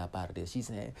 We're going to get up out of this. She's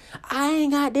saying, I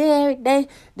ain't got there.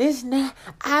 This, not.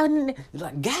 I'm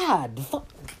like, God, the fuck.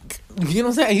 You know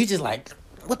what I'm saying? You just like,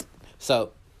 what the?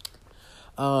 So,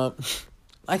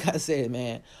 like I said,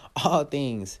 man, all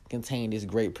things contain this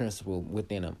great principle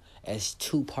within them as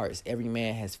two parts. Every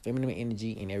man has feminine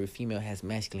energy and every female has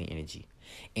masculine energy.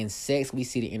 In sex, we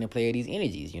see the interplay of these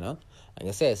energies, you know? Like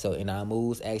I said, so in our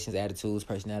moods, actions, attitudes,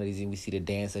 personalities, and we see the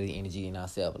dance of the energy in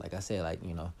ourselves. Like I said, like,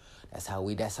 you know, that's how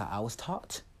I was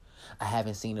taught. I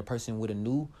haven't seen a person with a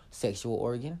new sexual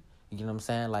organ. You know what I'm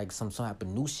saying? Like some type of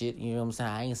new shit. You know what I'm saying?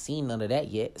 I ain't seen none of that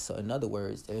yet. So in other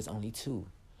words, there's only two.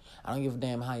 I don't give a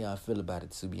damn how y'all feel about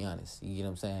it, to be honest. You know what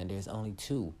I'm saying? There's only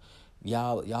two.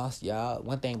 Y'all,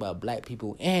 one thing about black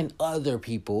people and other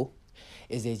people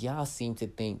is that y'all seem to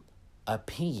think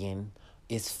opinion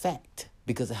is fact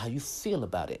because of how you feel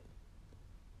about it.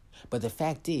 But the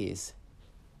fact is,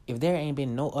 if there ain't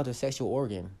been no other sexual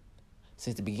organ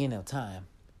since the beginning of time,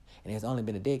 and there's only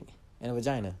been a dick and a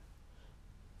vagina,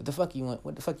 what the fuck you want?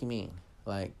 What the fuck you mean?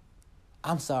 Like,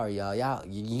 I'm sorry, y'all.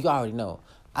 You already know.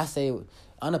 I say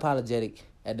unapologetic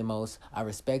at the most. I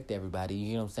respect everybody.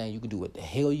 You know what I'm saying? You can do what the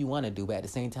hell you want to do, but at the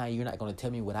same time, you're not going to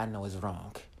tell me what I know is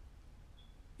wrong.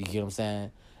 You get what I'm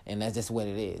saying? And that's just what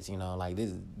it is, you know. Like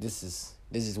this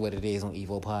is what it is on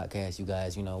Evo Podcast, you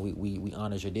guys. You know, we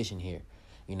honor tradition here.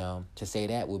 You know, to say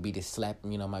that would be to slap,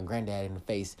 you know, my granddad in the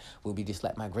face. Would be to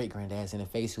slap my great granddads in the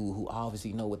face, who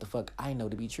obviously know what the fuck I know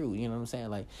to be true. You know what I'm saying?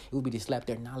 Like, it would be to slap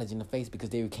their knowledge in the face because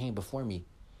they came before me.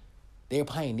 They're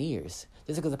pioneers.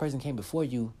 Just because a person came before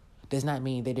you does not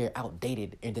mean that they're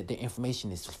outdated and that their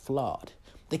information is flawed.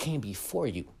 They came before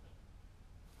you.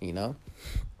 You know?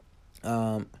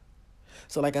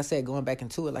 So like I said, going back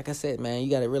into it, like I said, man, you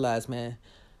got to realize, man,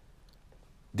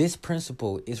 this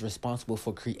principle is responsible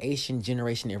for creation,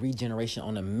 generation, and regeneration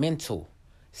on the mental,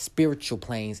 spiritual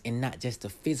planes and not just the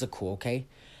physical, okay?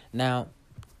 Now,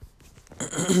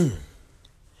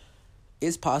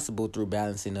 it's possible through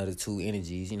balancing of the two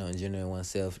energies, you know, engendering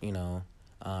oneself, you know,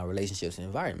 relationships and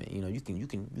environment. You know, you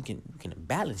can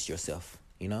balance yourself,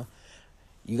 you know?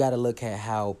 You got to look at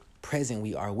how present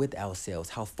we are with ourselves,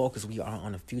 how focused we are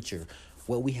on the future,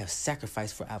 what we have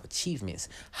sacrificed for our achievements.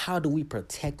 How do we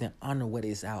protect and honor what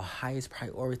is our highest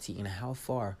priority, and how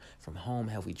far from home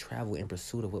have we traveled in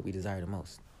pursuit of what we desire the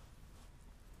most?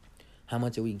 How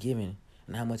much are we giving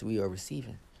and how much we are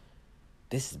receiving?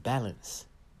 This is balance.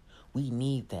 We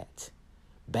need that.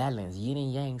 Balance. Yin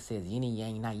and yang says yin and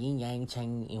yang, not yin yang,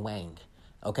 chang and wang.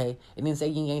 Okay? It didn't say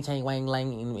yin yang, chang, wang,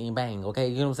 lang, and bang. Okay?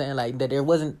 You know what I'm saying? Like, that there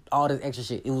wasn't all this extra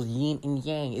shit. It was yin and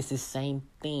yang. It's the same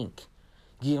thing.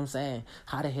 You know what I'm saying?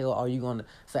 How the hell are you going to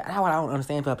say, how I don't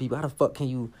understand about people. How the fuck can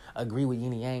you agree with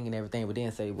yin and yang and everything, but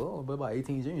then say, well, but about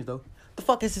 18 Juniors, though? The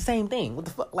fuck is the same thing? What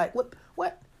the fuck? Like, what?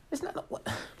 It's not, what?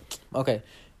 Okay.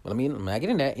 Well, I'm not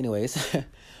getting that anyways.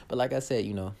 But like I said,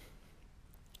 you know,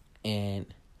 and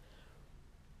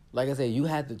like I said, you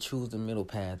have to choose the middle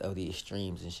path of the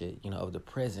extremes and shit, you know, of the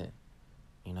present,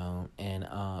 you know, and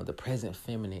the present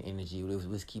feminine energy,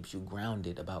 which keeps you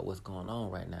grounded about what's going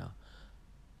on right now.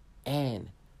 And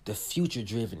the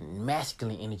future-driven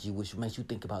masculine energy, which makes you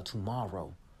think about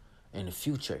tomorrow and the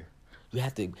future. You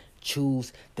have to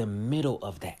choose the middle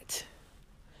of that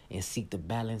and seek the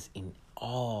balance in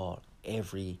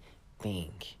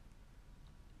everything.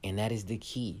 And that is the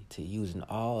key to using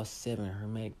all 7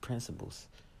 Hermetic principles,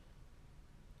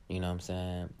 you know what I'm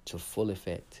saying, to full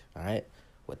effect, all right?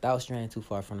 Without straying too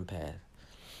far from the path.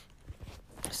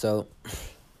 So,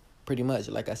 pretty much,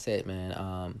 like I said,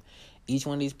 man, each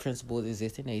one of these principles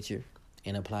exists in nature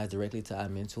and applies directly to our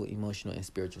mental, emotional, and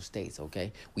spiritual states,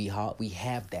 okay? We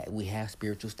have that. We have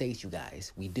spiritual states, you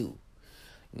guys. We do.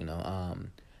 You know,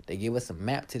 they give us a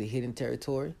map to the hidden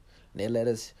territory. They let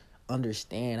us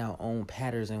understand our own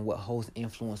patterns and what holds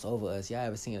influence over us. Y'all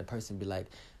ever seen a person be like,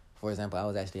 for example, I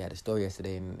was actually at a store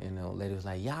yesterday and the lady was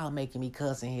like, y'all making me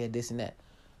cuss in here, this and that.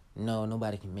 No,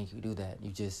 nobody can make you do that.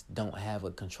 You just don't have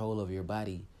a control of your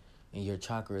body and your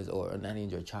chakras, or not in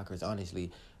your chakras,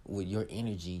 honestly, with your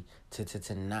energy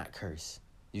to not curse.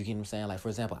 You get what I'm saying? Like, for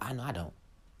example, I know I don't.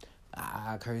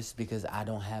 I curse because I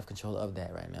don't have control of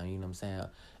that right now. You know what I'm saying?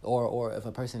 Or if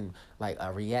a person, like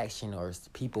a reaction or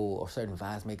people or certain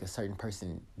vibes make a certain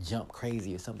person jump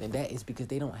crazy or something, that is because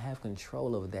they don't have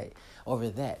control over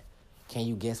that. Can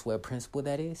you guess what principle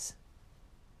that is?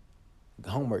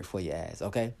 Homework for your ass,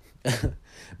 okay?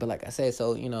 But like I said,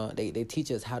 so, you know, they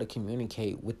teach us how to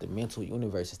communicate with the mental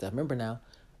universe and stuff. Remember now.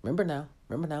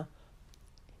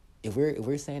 If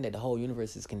we're saying that the whole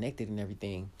universe is connected and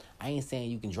everything, I ain't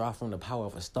saying you can draw from the power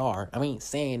of a star. I mean,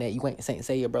 saying that you ain't saying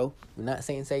say it, bro. You're not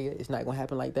saying say it. It's not gonna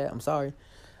happen like that. I'm sorry.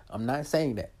 I'm not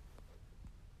saying that.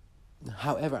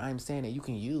 However, I'm saying that you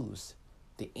can use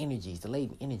the energies, the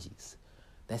latent energies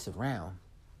that's around,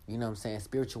 you know what I'm saying,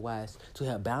 spiritual wise, to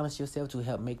help balance yourself, to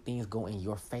help make things go in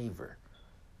your favor.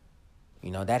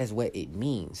 You know, that is what it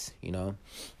means, you know.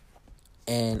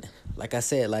 And like I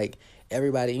said, like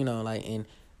everybody, you know, like, and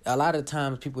a lot of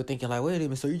times people are thinking like, wait a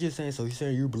minute, so you're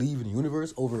saying you believe in the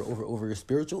universe over your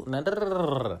spiritual?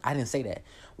 No, I didn't say that.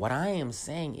 What I am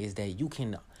saying is that you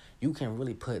can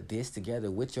really put this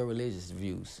together with your religious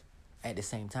views at the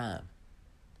same time.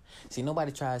 See,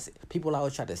 people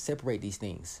always try to separate these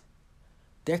things.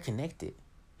 They're connected.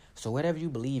 So whatever you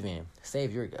believe in, say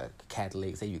if you're a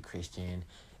Catholic, say you're Christian,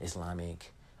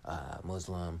 Islamic,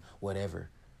 Muslim, whatever,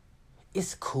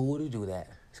 it's cool to do that.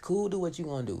 It's cool to do what you're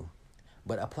going to do.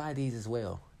 But apply these as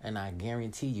well. And I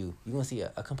guarantee you're going to see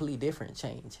a completely different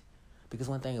change. Because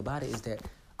one thing about it is that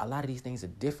a lot of these things are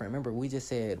different. Remember, we just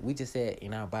said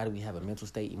in our body we have a mental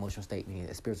state, emotional state, and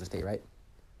a spiritual state, right?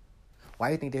 Why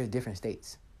do you think there's different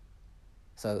states?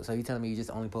 So you telling me you're just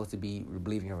only supposed to be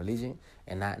believing in religion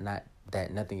and not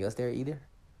that nothing else there either?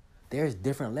 There's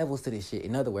different levels to this shit,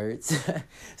 in other words.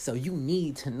 So you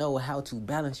need to know how to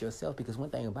balance yourself, because one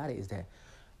thing about it is that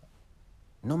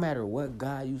no matter what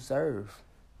God you serve,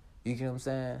 You get what I'm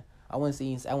saying? I wouldn't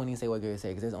even say what Gary said,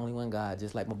 because there's only one God.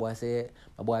 Just like my boy said,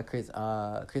 my boy Chris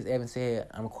Evans said.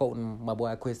 I'm quoting my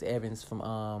boy Chris Evans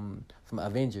from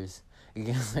Avengers. You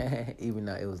get what I'm saying? Even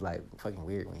though it was like fucking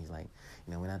weird when he's like,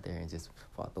 went out there and just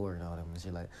fought Thor and all that and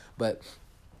shit like. But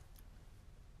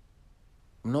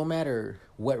no matter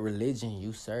what religion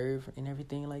you serve and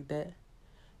everything like that,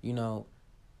 the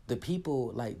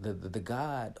people, like the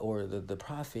God or the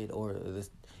prophet or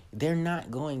they're not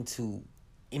going to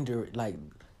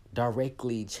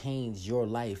directly change your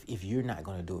life if you're not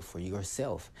going to do it for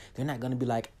yourself. They're not going to be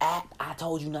like, I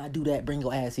told you not to do that, bring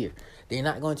your ass here. They're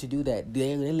not going to do that.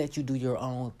 They let you do your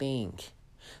own thing.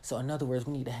 So in other words,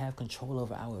 we need to have control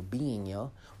over our being,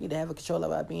 yo. We need to have a control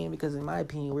of our being, because in my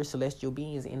opinion, we're celestial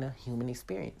beings in a human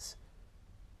experience.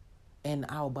 And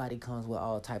our body comes with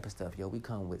all type of stuff, yo. We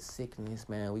come with sickness,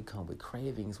 man. We come with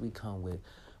cravings. We come with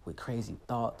crazy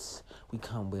thoughts. We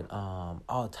come with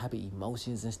all type of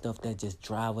emotions and stuff that just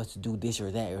drive us to do this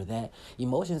or that.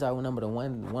 Emotions are one of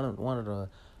the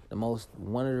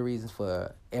reasons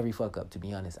for every fuck up. To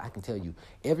be honest, I can tell you,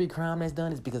 every crime that's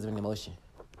done is because of an emotion.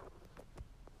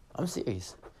 I'm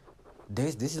serious.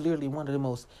 This is literally one of the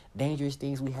most dangerous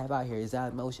things we have out here is our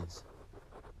emotions.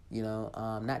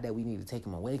 Not that we need to take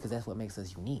them away, because that's what makes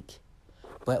us unique.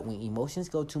 But when emotions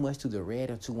go too much to the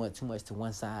red or too much to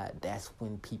one side, that's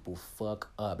when people fuck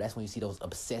up. That's when you see those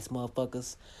obsessed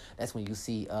motherfuckers. That's when you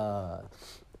see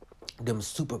them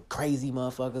super crazy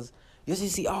motherfuckers. You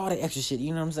see all that extra shit,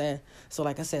 you know what I'm saying? So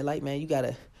like I said, like, man, you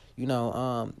gotta, you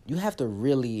have to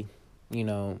really,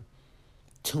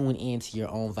 tune into your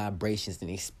own vibrations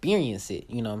and experience it,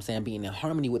 you know what I'm saying? Being in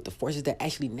harmony with the forces that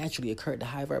actually naturally occur at the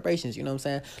high vibrations, you know what I'm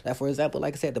saying? Like, for example,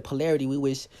 like I said, the polarity we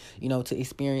wish, to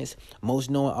experience, most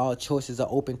knowing all choices are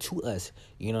open to us,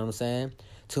 you know what I'm saying?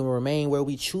 To remain where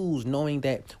we choose, knowing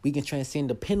that we can transcend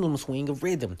the pendulum swing of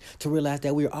rhythm, to realize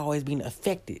that we're always being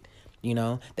affected,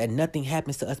 that nothing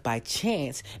happens to us by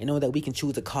chance, and know that we can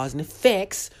choose the cause and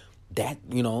effects that,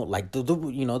 like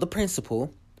the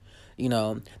principle,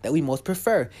 that we most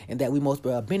prefer, and that we most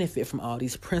benefit from all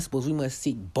these principles. We must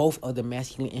seek both of the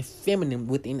masculine and feminine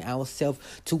within ourselves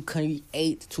to create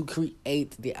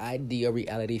the ideal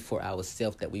reality for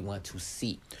ourselves that we want to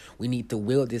see. We need to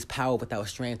wield this power without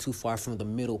straying too far from the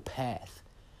middle path.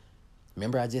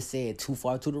 Remember, I just said too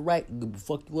far to the right can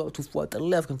fuck you up, too far to the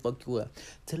left can fuck you up.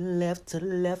 To the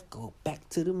left, go back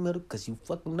to the middle, because you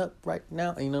fucking up right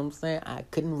now. You know what I'm saying? I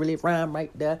couldn't really rhyme right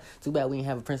there. Too bad we didn't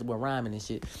have a principle of rhyming and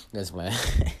shit. That's fine.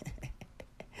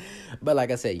 But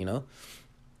like I said,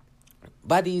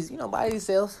 by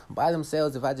themselves,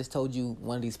 if I just told you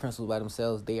one of these principles by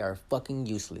themselves, they are fucking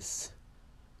useless.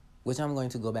 Which I'm going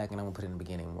to go back and I'm going to put in the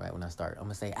beginning right when I start. I'm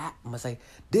going to say,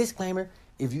 disclaimer,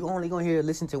 if you only going to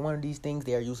listen to one of these things,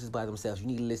 they are useless by themselves. You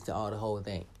need to listen to the whole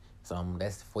thing. So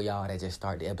that's for y'all that just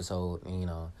start the episode and,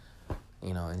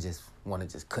 and just want to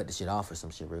just cut the shit off or some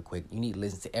shit real quick. You need to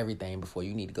listen to everything before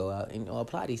you need to go out and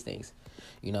apply these things,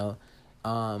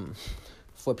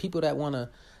 For people that want to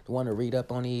read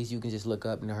up on these, you can just look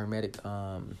up in the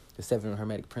 7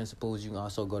 Hermetic Principles. You can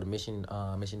also go to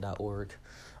mission.org.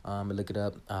 And look it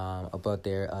up about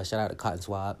there. Shout out to Colton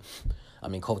Swab.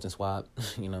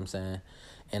 You know what I'm saying?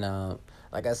 And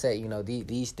like I said,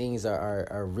 these things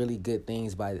are really good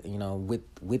things by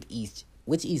with each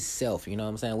self. You know what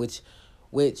I'm saying? Which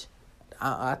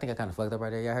I think I kind of fucked up right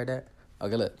there. Y'all heard that?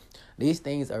 Okay, look, these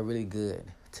things are really good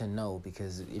to know,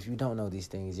 because if you don't know these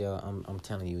things, yo, I'm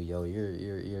telling you, yo,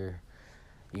 you're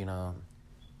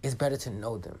it's better to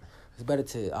know them. It's better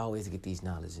to always get these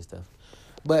knowledge and stuff.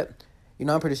 But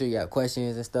I'm pretty sure you have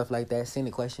questions and stuff like that. Send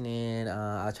a question in.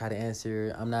 I'll try to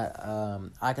answer. I'm not,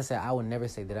 like I said, I would never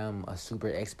say that I'm a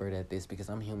super expert at this, because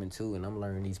I'm human too, and I'm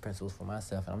learning these principles for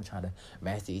myself, and I'm trying to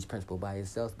master each principle by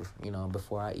itself,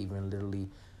 before I even literally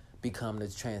become the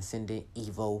transcendent,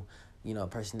 evil,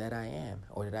 person that I am,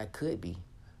 or that I could be.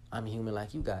 I'm human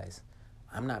like you guys.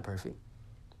 I'm not perfect.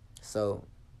 So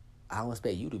I don't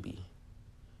expect you to be.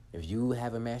 If you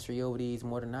have a mastery over these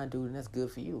more than I do, then that's good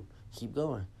for you. Keep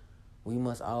going. We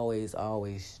must always,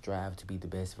 always strive to be the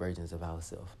best versions of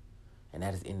ourselves. And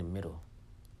that is in the middle.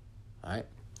 All right?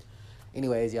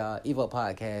 Anyways, y'all, Evo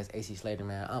Podcast, AC Slater,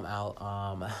 man, I'm out.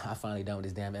 I finally done with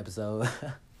this damn episode.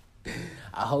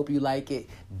 I hope you like it.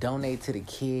 Donate to the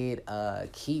kid.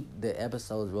 Keep the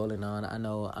episodes rolling on. I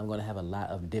know I'm going to have a lot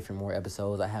of more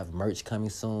episodes. I have merch coming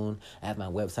soon. I have my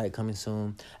website coming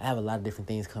soon. I have a lot of different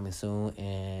things coming soon,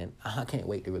 and I can't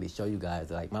wait to really show you guys.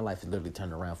 Like, my life is literally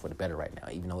turning around for the better right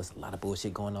now, even though it's a lot of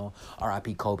bullshit going on.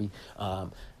 R.I.P. Kobe.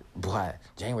 Boy,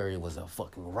 January was a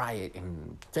fucking riot,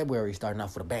 and February starting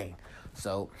off with a bang.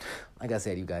 So, like I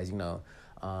said, you guys,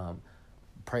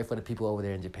 Pray for the people over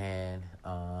there in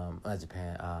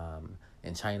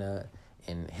in China,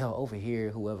 and hell, over here,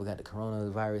 whoever got the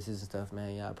coronaviruses and stuff,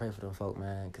 man, y'all pray for them folk,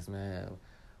 man, because, man,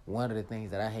 one of the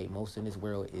things that I hate most in this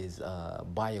world is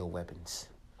bioweapons.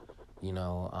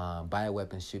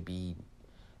 Bioweapons should be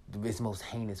its most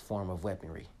heinous form of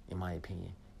weaponry, in my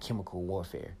opinion. Chemical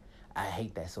warfare. I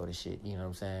hate that sort of shit, you know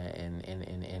what I'm saying?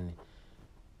 And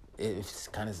it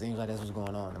kind of seems like that's what's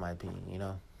going on, in my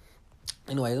opinion,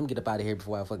 Anyway, let me get up out of here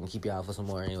before I fucking keep y'all for some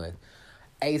more anyway.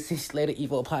 Hey, Slater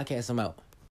Evo Podcast, I'm out.